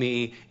about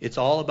me. It's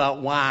all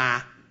about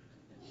why.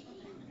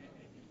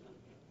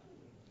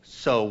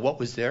 So what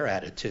was their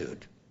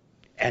attitude?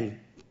 And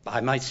I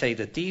might say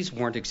that these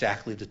weren't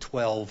exactly the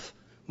 12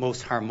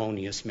 most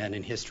harmonious men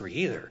in history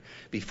either.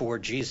 Before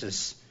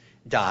Jesus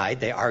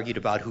died, they argued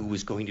about who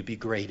was going to be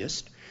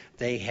greatest.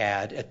 They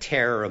had a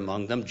terror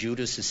among them,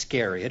 Judas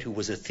Iscariot, who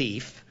was a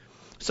thief.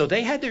 So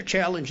they had their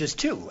challenges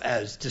too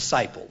as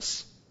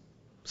disciples.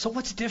 So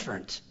what's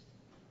different?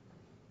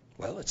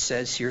 Well, it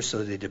says here,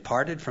 so they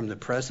departed from the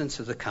presence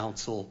of the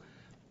council,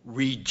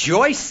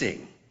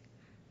 rejoicing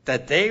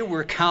that they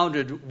were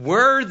counted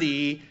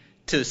worthy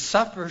to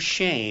suffer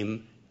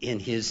shame in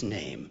his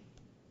name.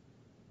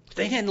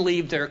 They didn't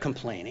leave there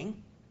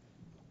complaining.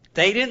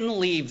 They didn't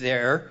leave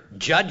there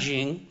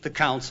judging the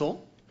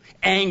council,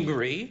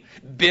 angry,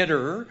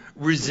 bitter,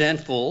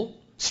 resentful,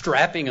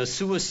 strapping a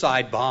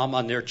suicide bomb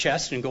on their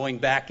chest and going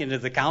back into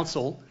the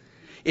council.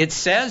 It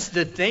says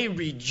that they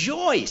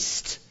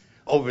rejoiced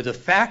over the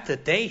fact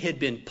that they had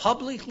been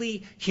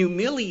publicly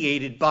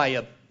humiliated by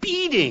a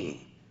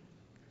beating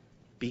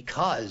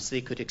because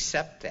they could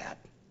accept that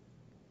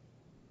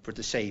for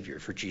the Savior,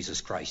 for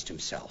Jesus Christ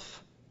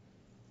himself.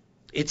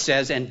 It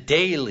says, and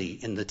daily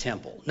in the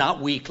temple,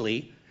 not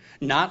weekly,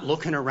 not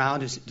looking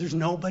around as there's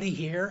nobody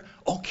here.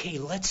 Okay,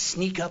 let's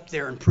sneak up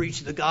there and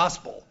preach the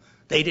gospel.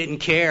 They didn't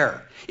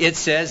care. It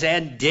says,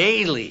 and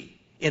daily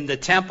in the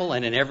temple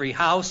and in every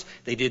house,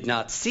 they did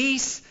not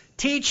cease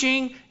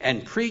teaching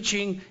and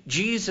preaching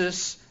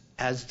Jesus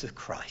as the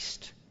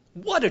Christ.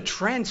 What a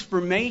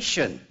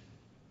transformation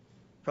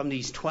from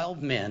these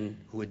 12 men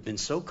who had been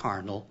so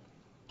carnal,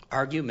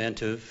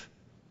 argumentative,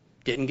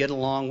 didn't get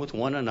along with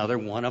one another.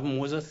 One of them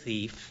was a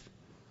thief.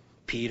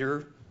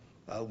 Peter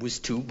was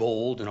too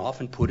bold and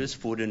often put his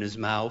foot in his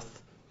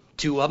mouth.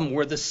 Two of them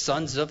were the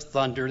sons of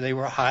thunder. They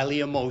were highly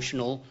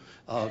emotional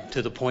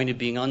to the point of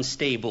being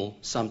unstable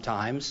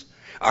sometimes,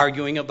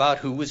 arguing about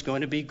who was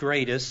going to be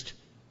greatest.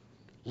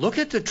 Look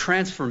at the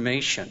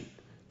transformation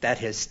that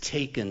has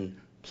taken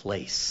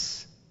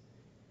place.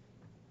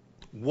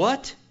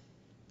 What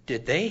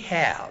did they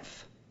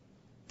have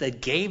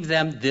that gave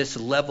them this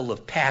level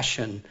of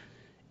passion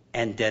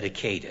and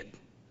dedicated?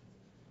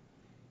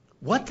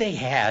 What they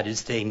had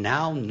is they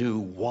now knew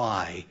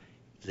why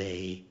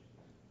they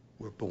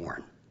were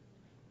born.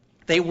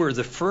 They were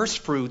the first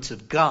fruits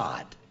of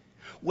God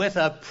with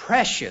a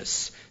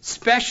precious,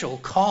 special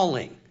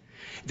calling.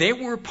 They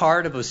were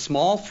part of a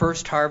small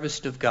first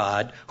harvest of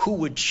God who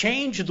would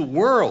change the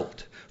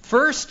world,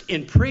 first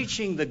in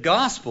preaching the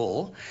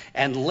gospel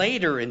and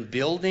later in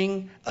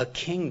building a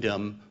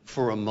kingdom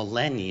for a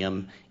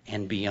millennium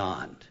and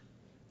beyond.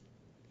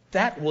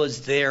 That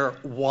was their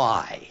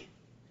why.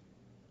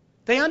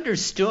 They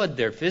understood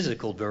their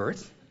physical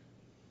birth.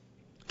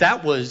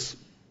 That was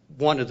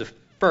one of the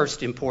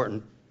first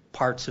important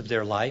parts of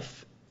their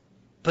life.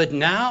 But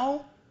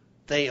now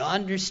they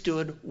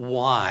understood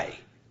why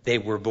they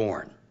were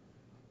born.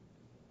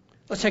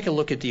 Let's take a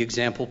look at the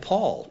example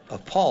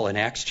of Paul in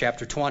Acts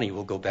chapter 20.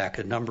 We'll go back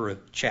a number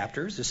of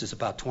chapters. This is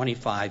about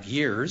 25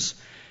 years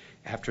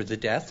after the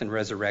death and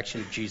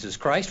resurrection of Jesus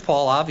Christ.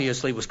 Paul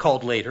obviously was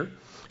called later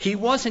He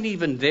wasn't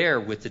even there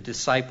with the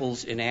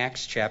disciples in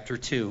Acts chapter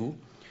 2.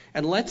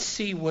 And let's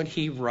see what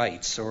he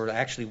writes, or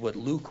actually what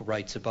Luke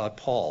writes about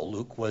Paul.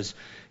 Luke was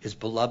his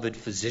beloved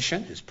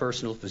physician, his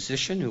personal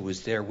physician who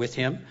was there with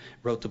him,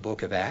 wrote the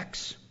book of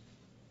Acts.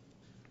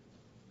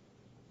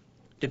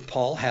 Did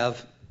Paul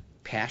have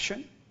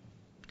passion?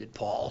 Did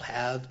Paul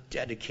have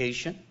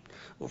dedication?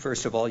 Well,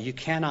 first of all, you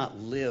cannot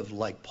live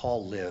like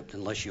Paul lived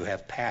unless you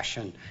have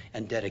passion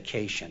and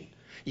dedication.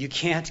 You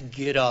can't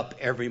get up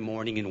every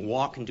morning and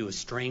walk into a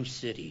strange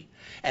city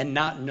and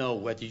not know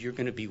whether you're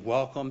going to be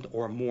welcomed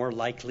or, more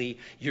likely,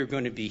 you're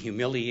going to be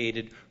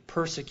humiliated,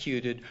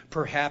 persecuted,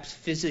 perhaps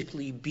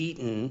physically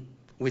beaten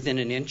within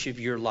an inch of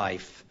your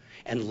life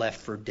and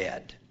left for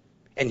dead.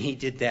 And he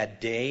did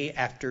that day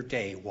after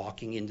day,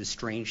 walking into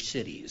strange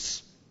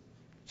cities.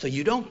 So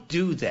you don't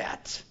do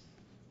that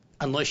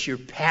unless you're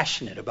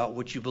passionate about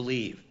what you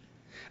believe,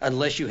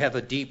 unless you have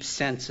a deep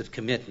sense of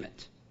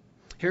commitment.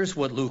 Here's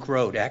what Luke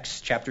wrote, Acts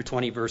chapter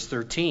 20, verse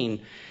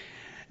 13.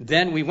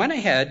 Then we went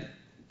ahead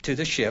to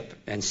the ship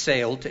and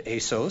sailed to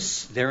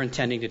Assos, there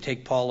intending to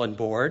take Paul on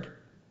board.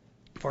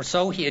 For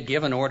so he had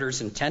given orders,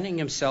 intending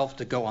himself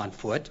to go on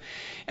foot.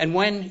 And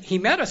when he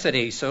met us at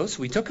Assos,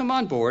 we took him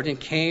on board and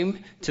came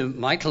to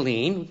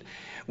Mytilene.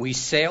 We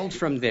sailed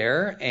from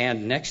there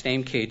and next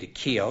came to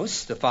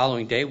Chios. The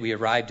following day we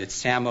arrived at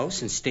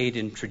Samos and stayed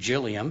in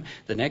Trigilium.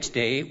 The next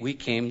day we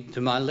came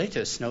to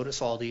Miletus.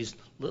 Notice all these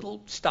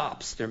little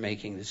stops they're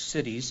making, the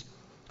cities.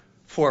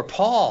 For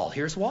Paul,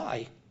 here's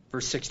why.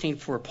 Verse 16,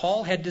 for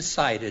Paul had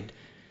decided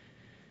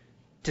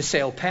to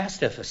sail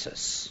past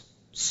Ephesus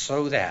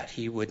so that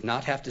he would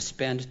not have to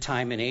spend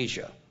time in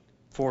Asia,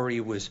 for he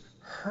was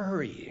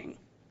hurrying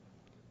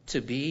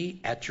to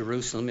be at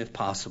Jerusalem if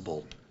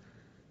possible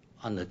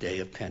on the day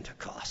of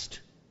Pentecost.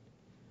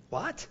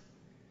 What?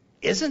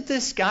 Isn't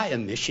this guy a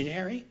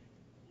missionary?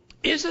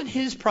 Isn't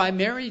his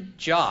primary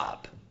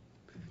job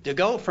to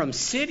go from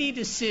city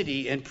to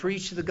city and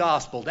preach the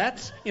gospel?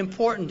 That's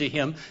important to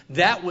him.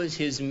 That was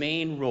his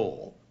main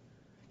role.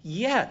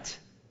 Yet,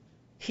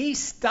 he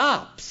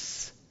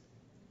stops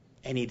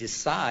and he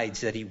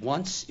decides that he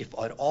wants, if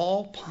at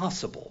all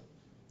possible,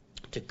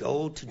 to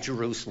go to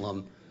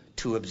Jerusalem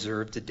to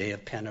observe the day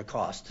of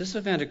Pentecost. This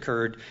event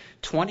occurred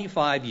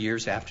 25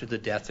 years after the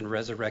death and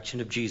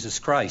resurrection of Jesus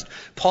Christ.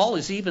 Paul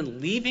is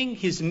even leaving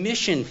his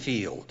mission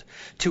field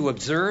to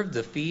observe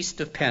the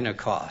feast of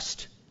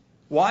Pentecost.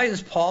 Why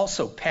is Paul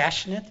so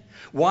passionate?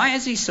 Why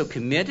is he so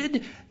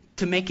committed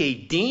to make a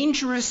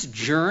dangerous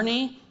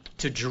journey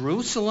to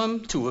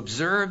Jerusalem to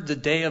observe the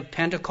day of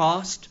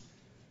Pentecost?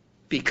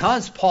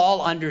 Because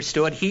Paul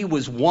understood he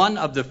was one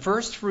of the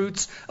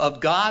firstfruits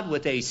of God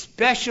with a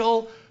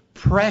special,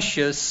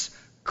 precious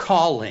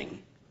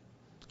calling.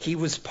 He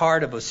was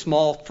part of a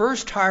small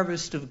first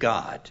harvest of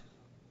God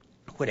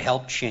who would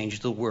help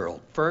change the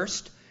world.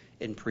 First,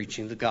 in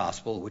preaching the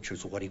gospel, which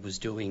was what he was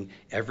doing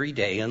every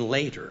day, and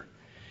later,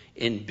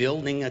 in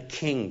building a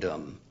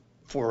kingdom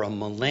for a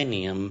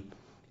millennium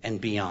and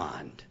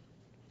beyond.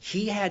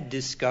 He had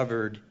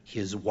discovered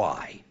his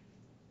why.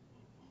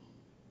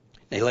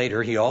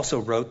 Later, he also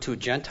wrote to a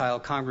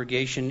Gentile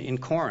congregation in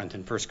Corinth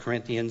in 1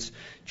 Corinthians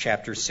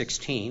chapter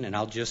 16, and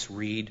I'll just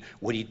read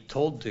what he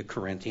told the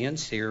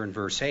Corinthians here in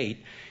verse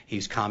 8.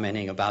 He's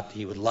commenting about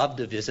he would love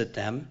to visit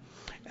them,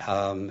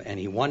 and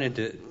he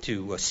wanted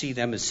to see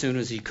them as soon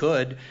as he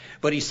could.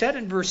 But he said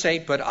in verse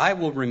 8, but I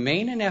will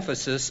remain in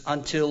Ephesus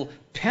until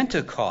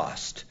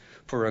Pentecost,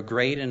 for a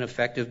great and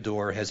effective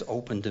door has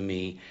opened to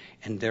me,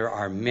 and there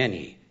are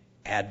many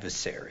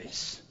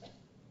adversaries.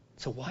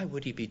 So why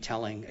would he be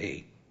telling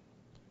a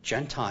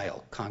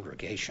Gentile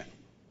congregation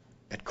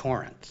at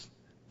Corinth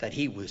that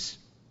he was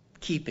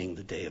keeping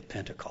the day of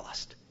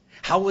Pentecost?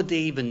 How would they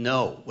even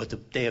know what the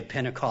day of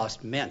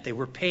Pentecost meant? They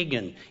were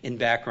pagan in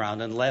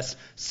background unless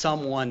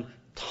someone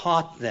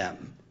taught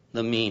them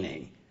the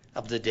meaning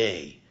of the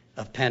day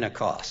of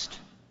Pentecost.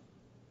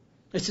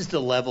 This is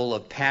the level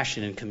of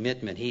passion and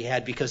commitment he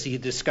had because he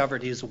had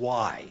discovered his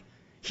why.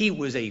 He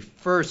was a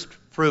first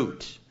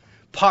fruit,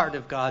 part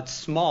of God's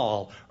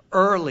small,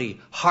 early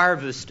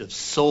harvest of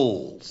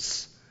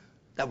souls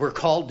that were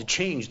called to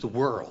change the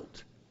world.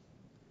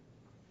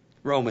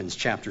 Romans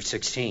chapter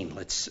 16.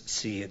 Let's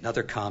see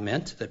another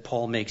comment that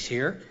Paul makes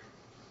here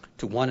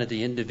to one of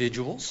the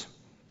individuals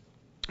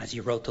as he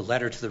wrote the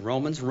letter to the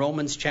Romans.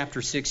 Romans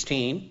chapter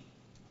 16.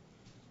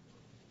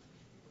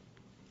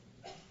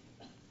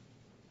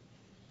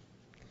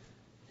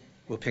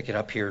 We'll pick it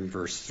up here in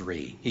verse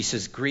 3. He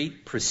says,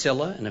 greet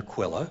Priscilla and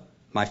Aquila,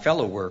 my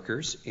fellow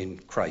workers in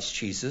Christ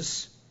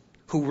Jesus,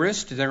 who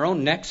risked their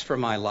own necks for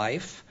my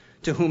life,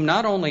 to whom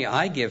not only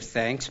I give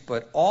thanks,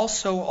 but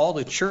also all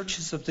the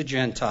churches of the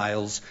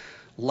Gentiles.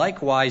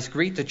 Likewise,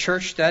 greet the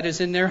church that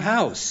is in their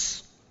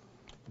house.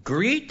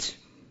 Greet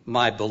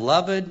my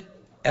beloved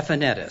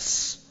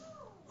Ephenetus,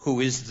 who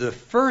is the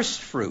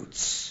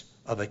firstfruits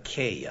of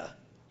Achaia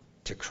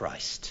to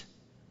Christ.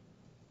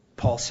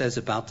 Paul says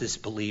about this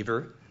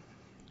believer,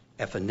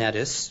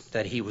 Ephenetus,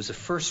 that he was a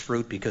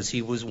firstfruit because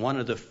he was one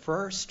of the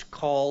first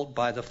called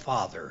by the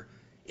Father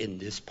in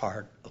this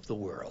part of the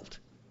world.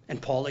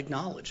 And Paul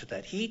acknowledged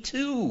that. He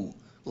too,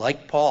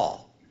 like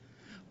Paul,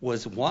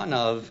 was one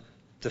of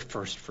the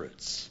first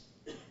fruits.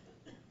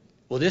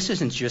 Well, this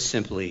isn't just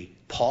simply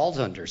Paul's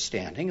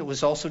understanding. It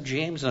was also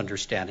James'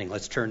 understanding.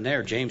 Let's turn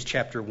there. James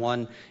chapter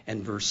 1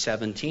 and verse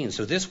 17.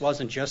 So this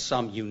wasn't just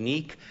some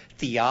unique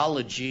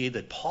theology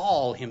that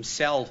Paul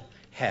himself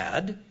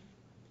had.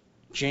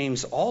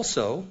 James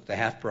also, the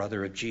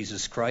half-brother of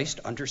Jesus Christ,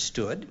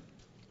 understood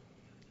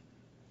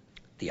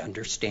the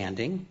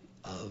understanding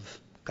of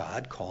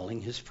God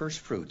calling his first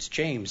fruits.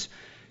 James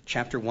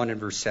chapter 1 and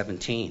verse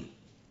 17.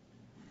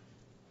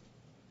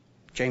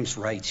 James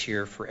writes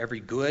here, "For every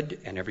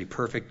good and every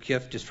perfect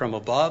gift is from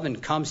above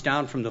and comes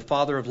down from the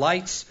Father of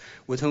lights,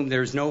 with whom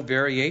there is no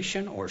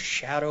variation or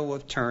shadow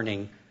of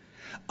turning,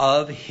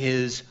 of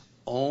his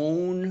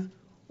own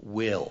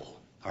will."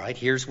 All right,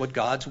 here's what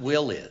God's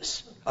will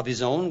is. Of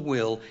his own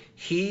will,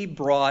 he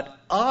brought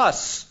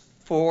us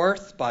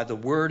forth by the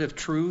word of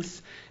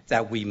truth,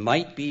 that we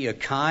might be a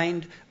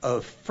kind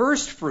of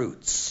first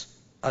fruits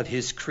of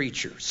his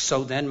creatures.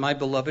 So then, my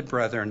beloved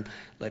brethren,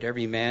 let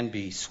every man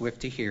be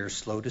swift to hear,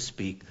 slow to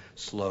speak,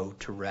 slow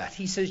to wrath.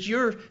 He says,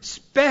 you're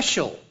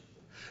special.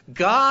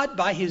 God,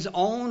 by his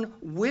own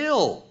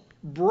will,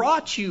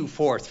 brought you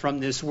forth from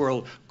this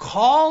world,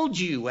 called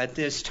you at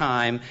this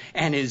time,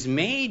 and has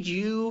made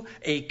you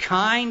a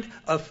kind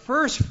of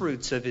first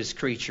fruits of his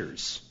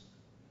creatures.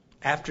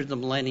 After the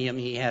millennium,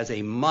 he has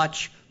a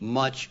much,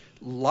 much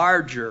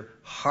larger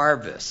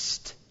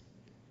harvest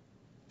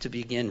to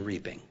begin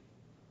reaping.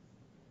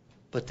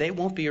 But they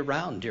won't be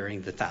around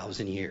during the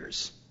 1,000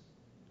 years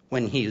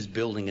when he is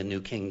building a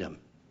new kingdom.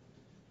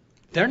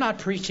 They're not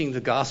preaching the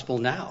gospel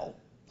now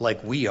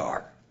like we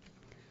are.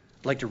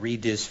 I'd like to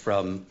read this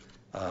from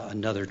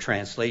another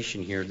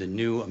translation here, the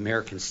New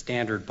American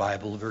Standard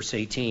Bible, verse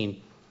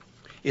 18.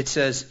 It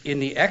says, "In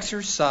the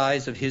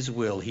exercise of his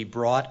will, he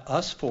brought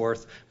us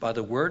forth by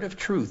the word of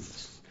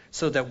truth,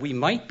 so that we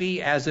might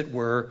be, as it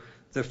were,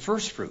 the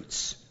first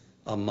fruits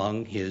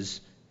among his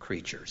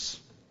creatures."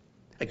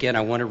 Again,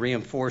 I want to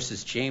reinforce,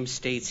 as James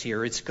states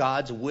here, it's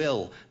God's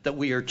will that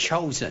we are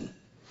chosen.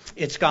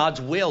 It's God's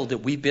will that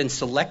we've been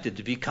selected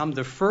to become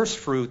the first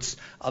fruits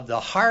of the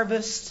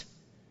harvest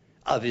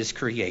of his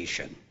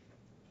creation.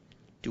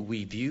 Do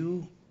we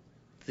view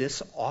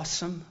this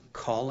awesome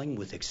calling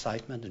with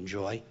excitement and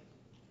joy?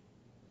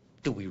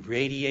 Do we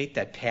radiate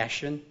that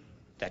passion,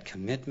 that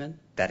commitment,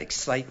 that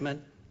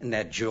excitement, and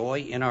that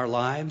joy in our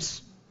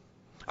lives?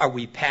 Are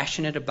we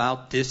passionate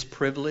about this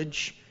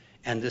privilege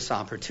and this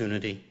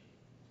opportunity?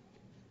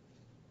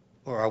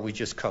 Or are we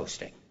just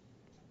coasting?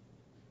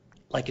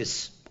 Like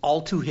it's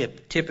all too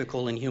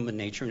typical in human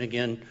nature. And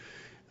again,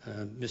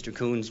 Mr.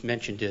 Coons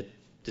mentioned it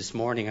this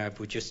morning.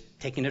 We're just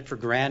taking it for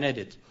granted.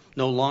 It's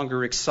no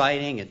longer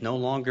exciting. It no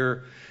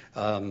longer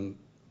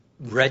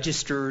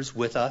registers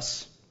with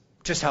us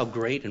just how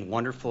great and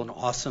wonderful and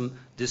awesome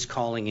this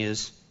calling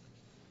is.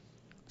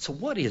 So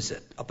what is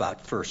it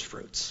about first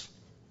fruits?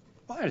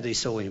 Why are they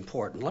so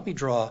important? Let me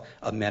draw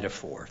a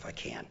metaphor if I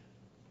can.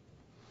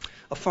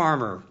 A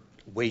farmer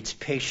waits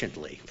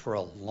patiently for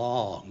a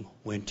long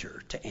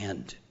winter to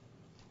end.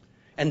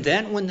 And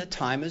then when the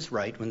time is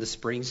right, when the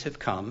springs have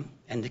come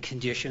and the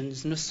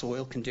conditions and the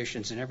soil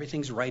conditions and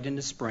everything's right in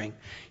the spring,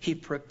 he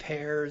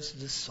prepares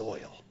the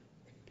soil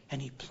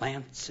and he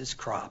plants his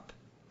crop.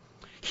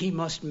 He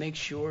must make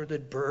sure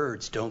that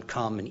birds don't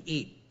come and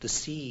eat the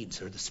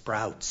seeds or the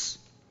sprouts.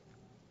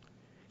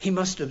 He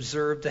must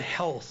observe the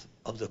health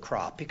of the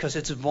crop because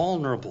it's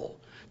vulnerable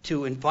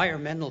to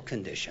environmental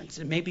conditions.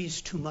 And maybe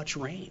it's too much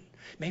rain.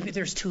 Maybe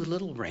there's too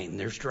little rain.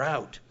 There's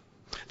drought.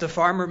 The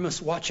farmer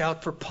must watch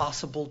out for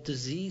possible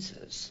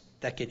diseases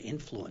that can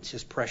influence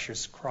his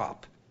precious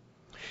crop.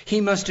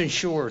 He must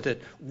ensure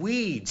that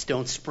weeds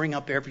don't spring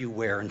up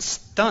everywhere and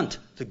stunt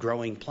the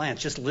growing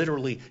plants, just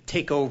literally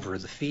take over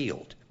the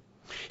field.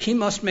 He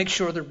must make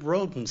sure that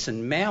rodents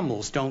and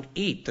mammals don't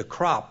eat the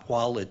crop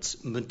while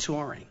it's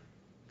maturing.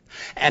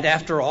 And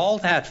after all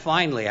that,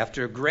 finally,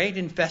 after a great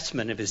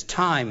investment of his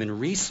time and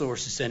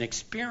resources and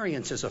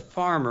experience as a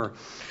farmer,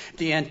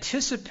 the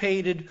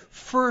anticipated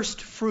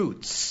first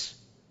fruits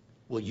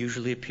will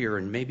usually appear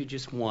in maybe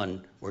just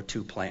one or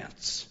two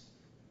plants.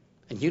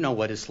 And you know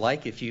what it's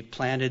like if you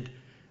planted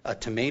a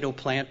tomato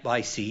plant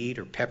by seed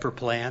or pepper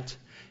plant,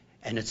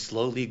 and it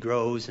slowly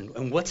grows.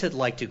 And what's it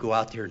like to go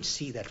out there and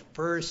see that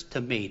first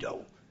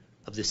tomato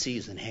of the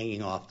season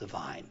hanging off the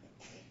vine?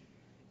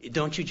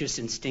 Don't you just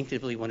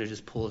instinctively want to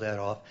just pull that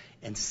off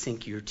and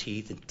sink your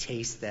teeth and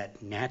taste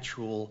that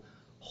natural,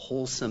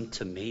 wholesome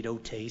tomato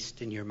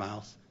taste in your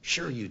mouth?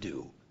 Sure you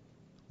do.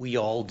 We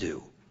all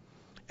do.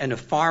 And a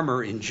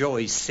farmer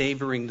enjoys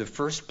savoring the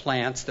first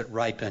plants that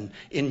ripen,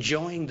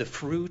 enjoying the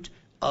fruit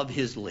of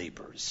his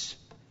labors.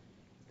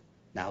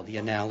 Now the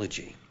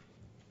analogy.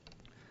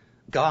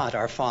 God,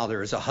 our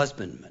Father, is a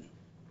husbandman.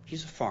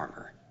 He's a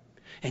farmer.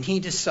 And he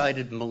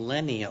decided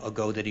millennia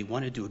ago that he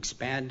wanted to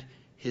expand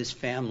his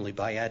family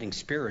by adding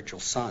spiritual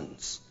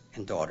sons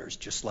and daughters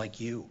just like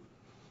you.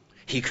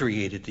 He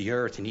created the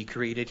earth and he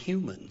created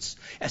humans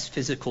as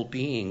physical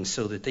beings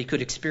so that they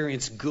could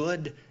experience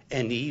good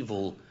and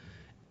evil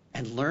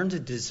and learned to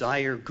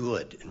desire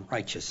good and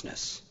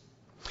righteousness.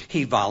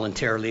 He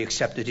voluntarily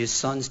accepted his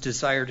Son's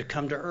desire to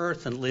come to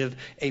earth and live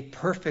a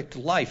perfect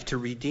life to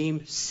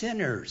redeem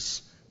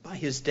sinners by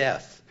his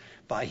death,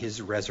 by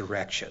his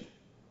resurrection.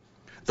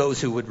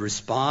 Those who would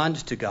respond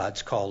to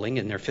God's calling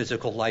in their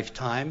physical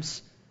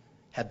lifetimes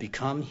have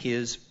become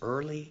his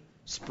early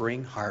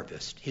spring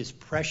harvest, his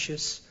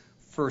precious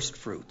first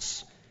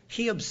fruits.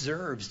 He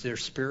observes their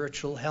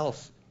spiritual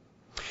health.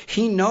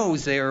 He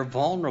knows they are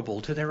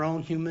vulnerable to their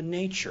own human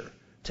nature,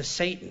 to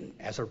Satan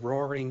as a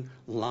roaring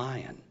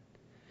lion,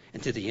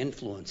 and to the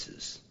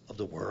influences of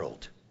the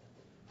world.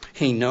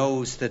 He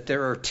knows that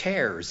there are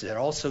tares that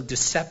also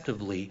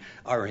deceptively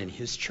are in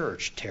his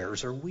church.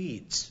 Tares are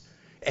weeds.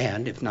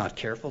 And if not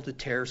careful, the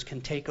tares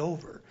can take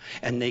over,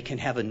 and they can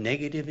have a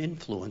negative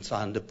influence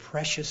on the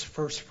precious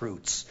first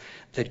fruits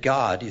that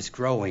God is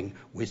growing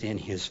within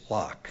his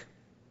flock.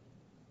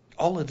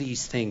 All of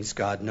these things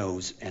God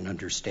knows and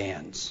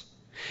understands.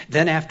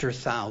 Then after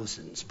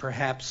thousands,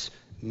 perhaps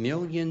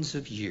millions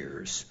of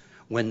years,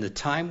 when the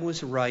time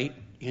was right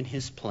in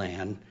his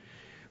plan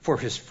for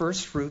his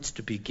first fruits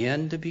to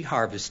begin to be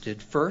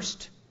harvested,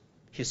 first,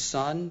 his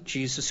Son,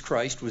 Jesus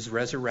Christ, was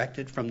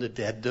resurrected from the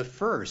dead, the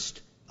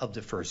first of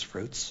the first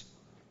fruits.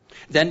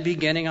 Then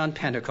beginning on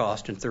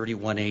Pentecost in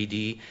 31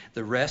 AD,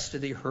 the rest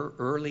of the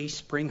early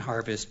spring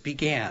harvest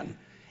began,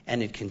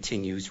 and it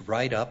continues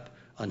right up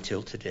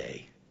until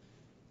today,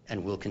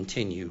 and will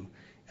continue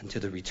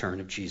until the return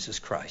of Jesus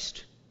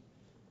Christ.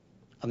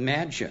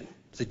 Imagine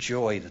the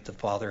joy that the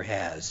Father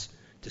has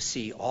to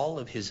see all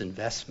of his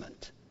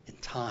investment in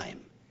time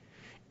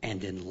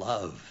and in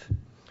love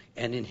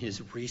and in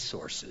his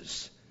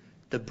resources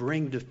to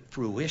bring to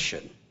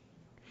fruition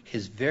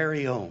his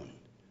very own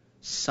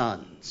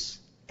sons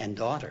and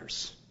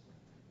daughters.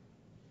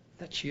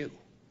 That's you.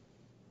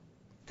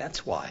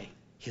 That's why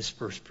his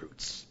first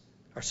fruits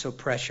are so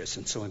precious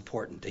and so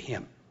important to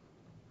him.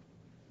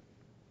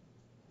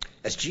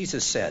 As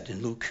Jesus said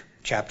in Luke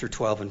chapter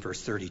 12 and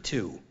verse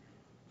 32,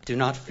 "Do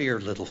not fear,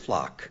 little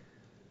flock,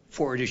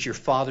 for it is your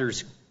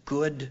Father's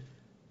good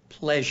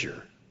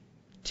pleasure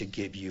to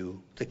give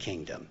you the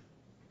kingdom."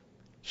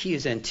 He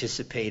has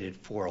anticipated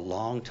for a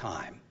long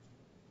time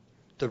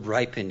the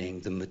ripening,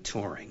 the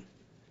maturing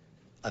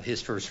of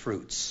his first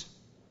fruits.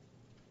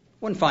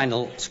 One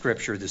final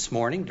scripture this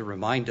morning to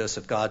remind us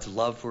of God's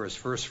love for his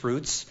first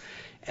fruits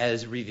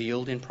as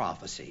revealed in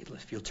prophecy.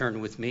 If you'll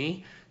turn with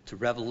me to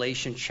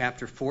Revelation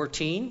chapter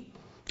 14,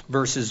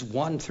 verses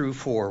 1 through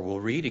 4. We'll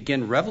read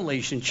again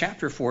Revelation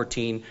chapter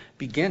 14,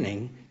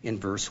 beginning in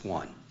verse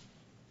 1.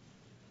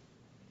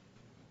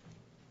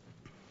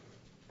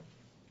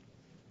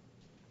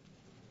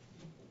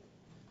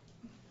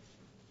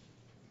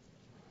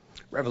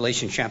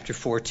 Revelation chapter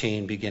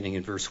 14, beginning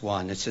in verse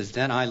 1. It says,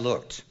 "Then I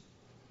looked,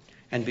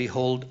 and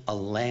behold, a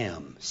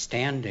Lamb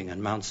standing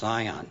on Mount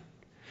Zion,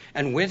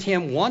 and with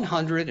him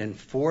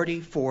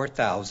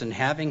 144,000,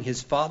 having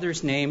his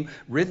Father's name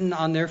written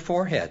on their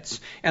foreheads.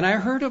 And I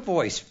heard a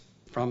voice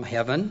from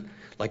heaven,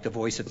 like the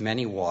voice of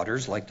many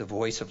waters, like the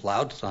voice of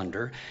loud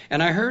thunder.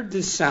 And I heard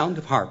this sound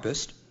of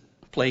harpists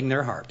playing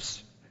their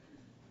harps.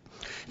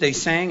 They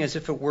sang as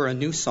if it were a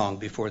new song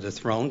before the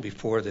throne,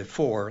 before the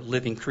four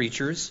living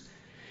creatures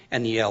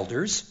and the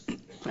elders.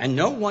 And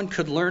no one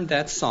could learn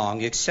that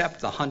song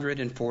except the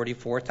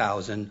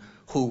 144,000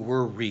 who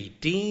were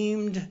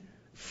redeemed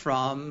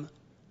from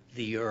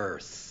the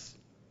earth."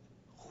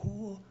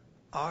 Who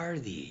are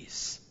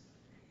these?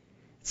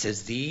 It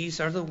says, "These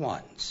are the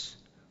ones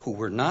who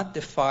were not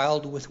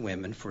defiled with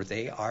women, for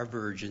they are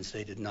virgins.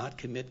 They did not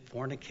commit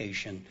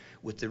fornication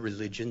with the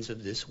religions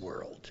of this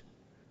world.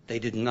 They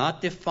did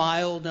not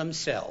defile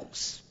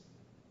themselves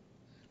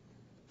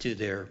to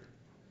their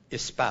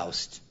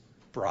espoused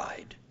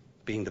bride,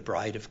 being the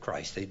bride of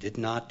Christ. They did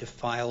not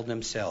defile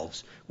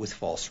themselves with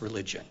false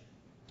religion."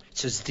 It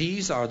says,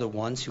 "These are the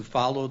ones who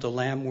follow the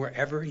Lamb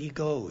wherever he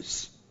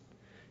goes.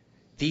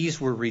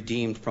 These were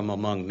redeemed from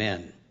among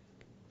men,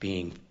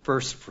 being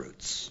first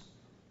fruits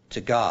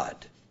to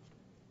God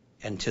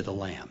and to the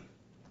Lamb."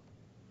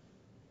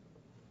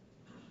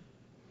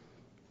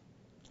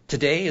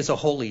 Today is a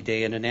holy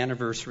day and an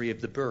anniversary of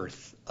the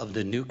birth of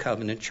the New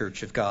Covenant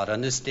Church of God.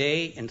 On this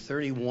day in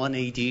 31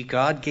 AD,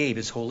 God gave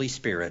his Holy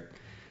Spirit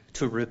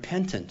to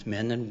repentant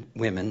men and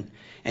women,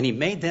 and he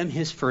made them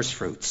his first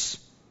fruits.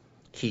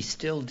 He's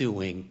still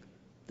doing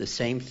the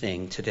same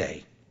thing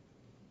today.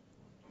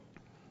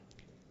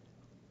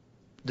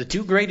 The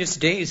two greatest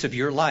days of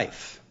your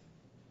life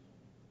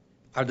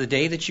are the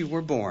day that you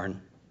were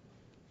born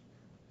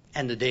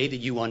and the day that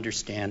you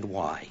understand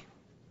why.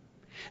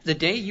 The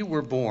day you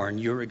were born,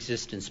 your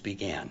existence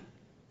began.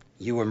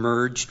 You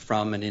emerged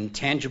from an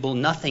intangible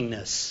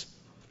nothingness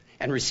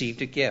and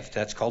received a gift.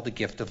 That's called the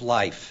gift of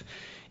life,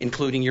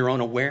 including your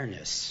own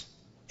awareness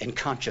and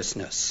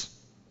consciousness.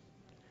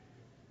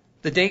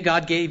 The day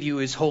God gave you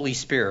his Holy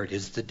Spirit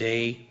is the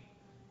day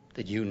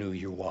that you knew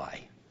your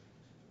why.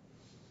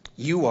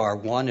 You are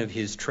one of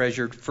his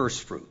treasured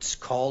first fruits,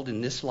 called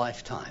in this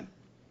lifetime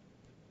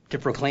to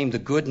proclaim the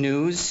good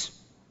news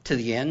to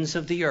the ends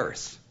of the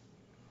earth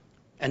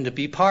and to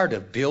be part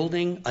of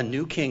building a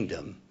new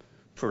kingdom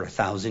for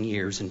 1,000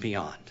 years and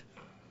beyond.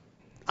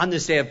 On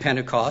this day of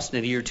Pentecost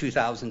in the year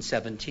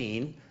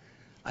 2017,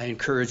 I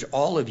encourage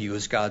all of you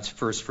as God's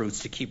first fruits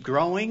to keep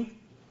growing,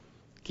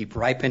 keep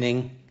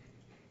ripening,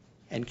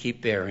 and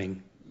keep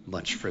bearing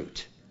much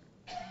fruit.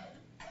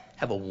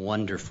 Have a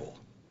wonderful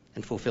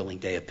and fulfilling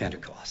day of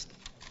Pentecost.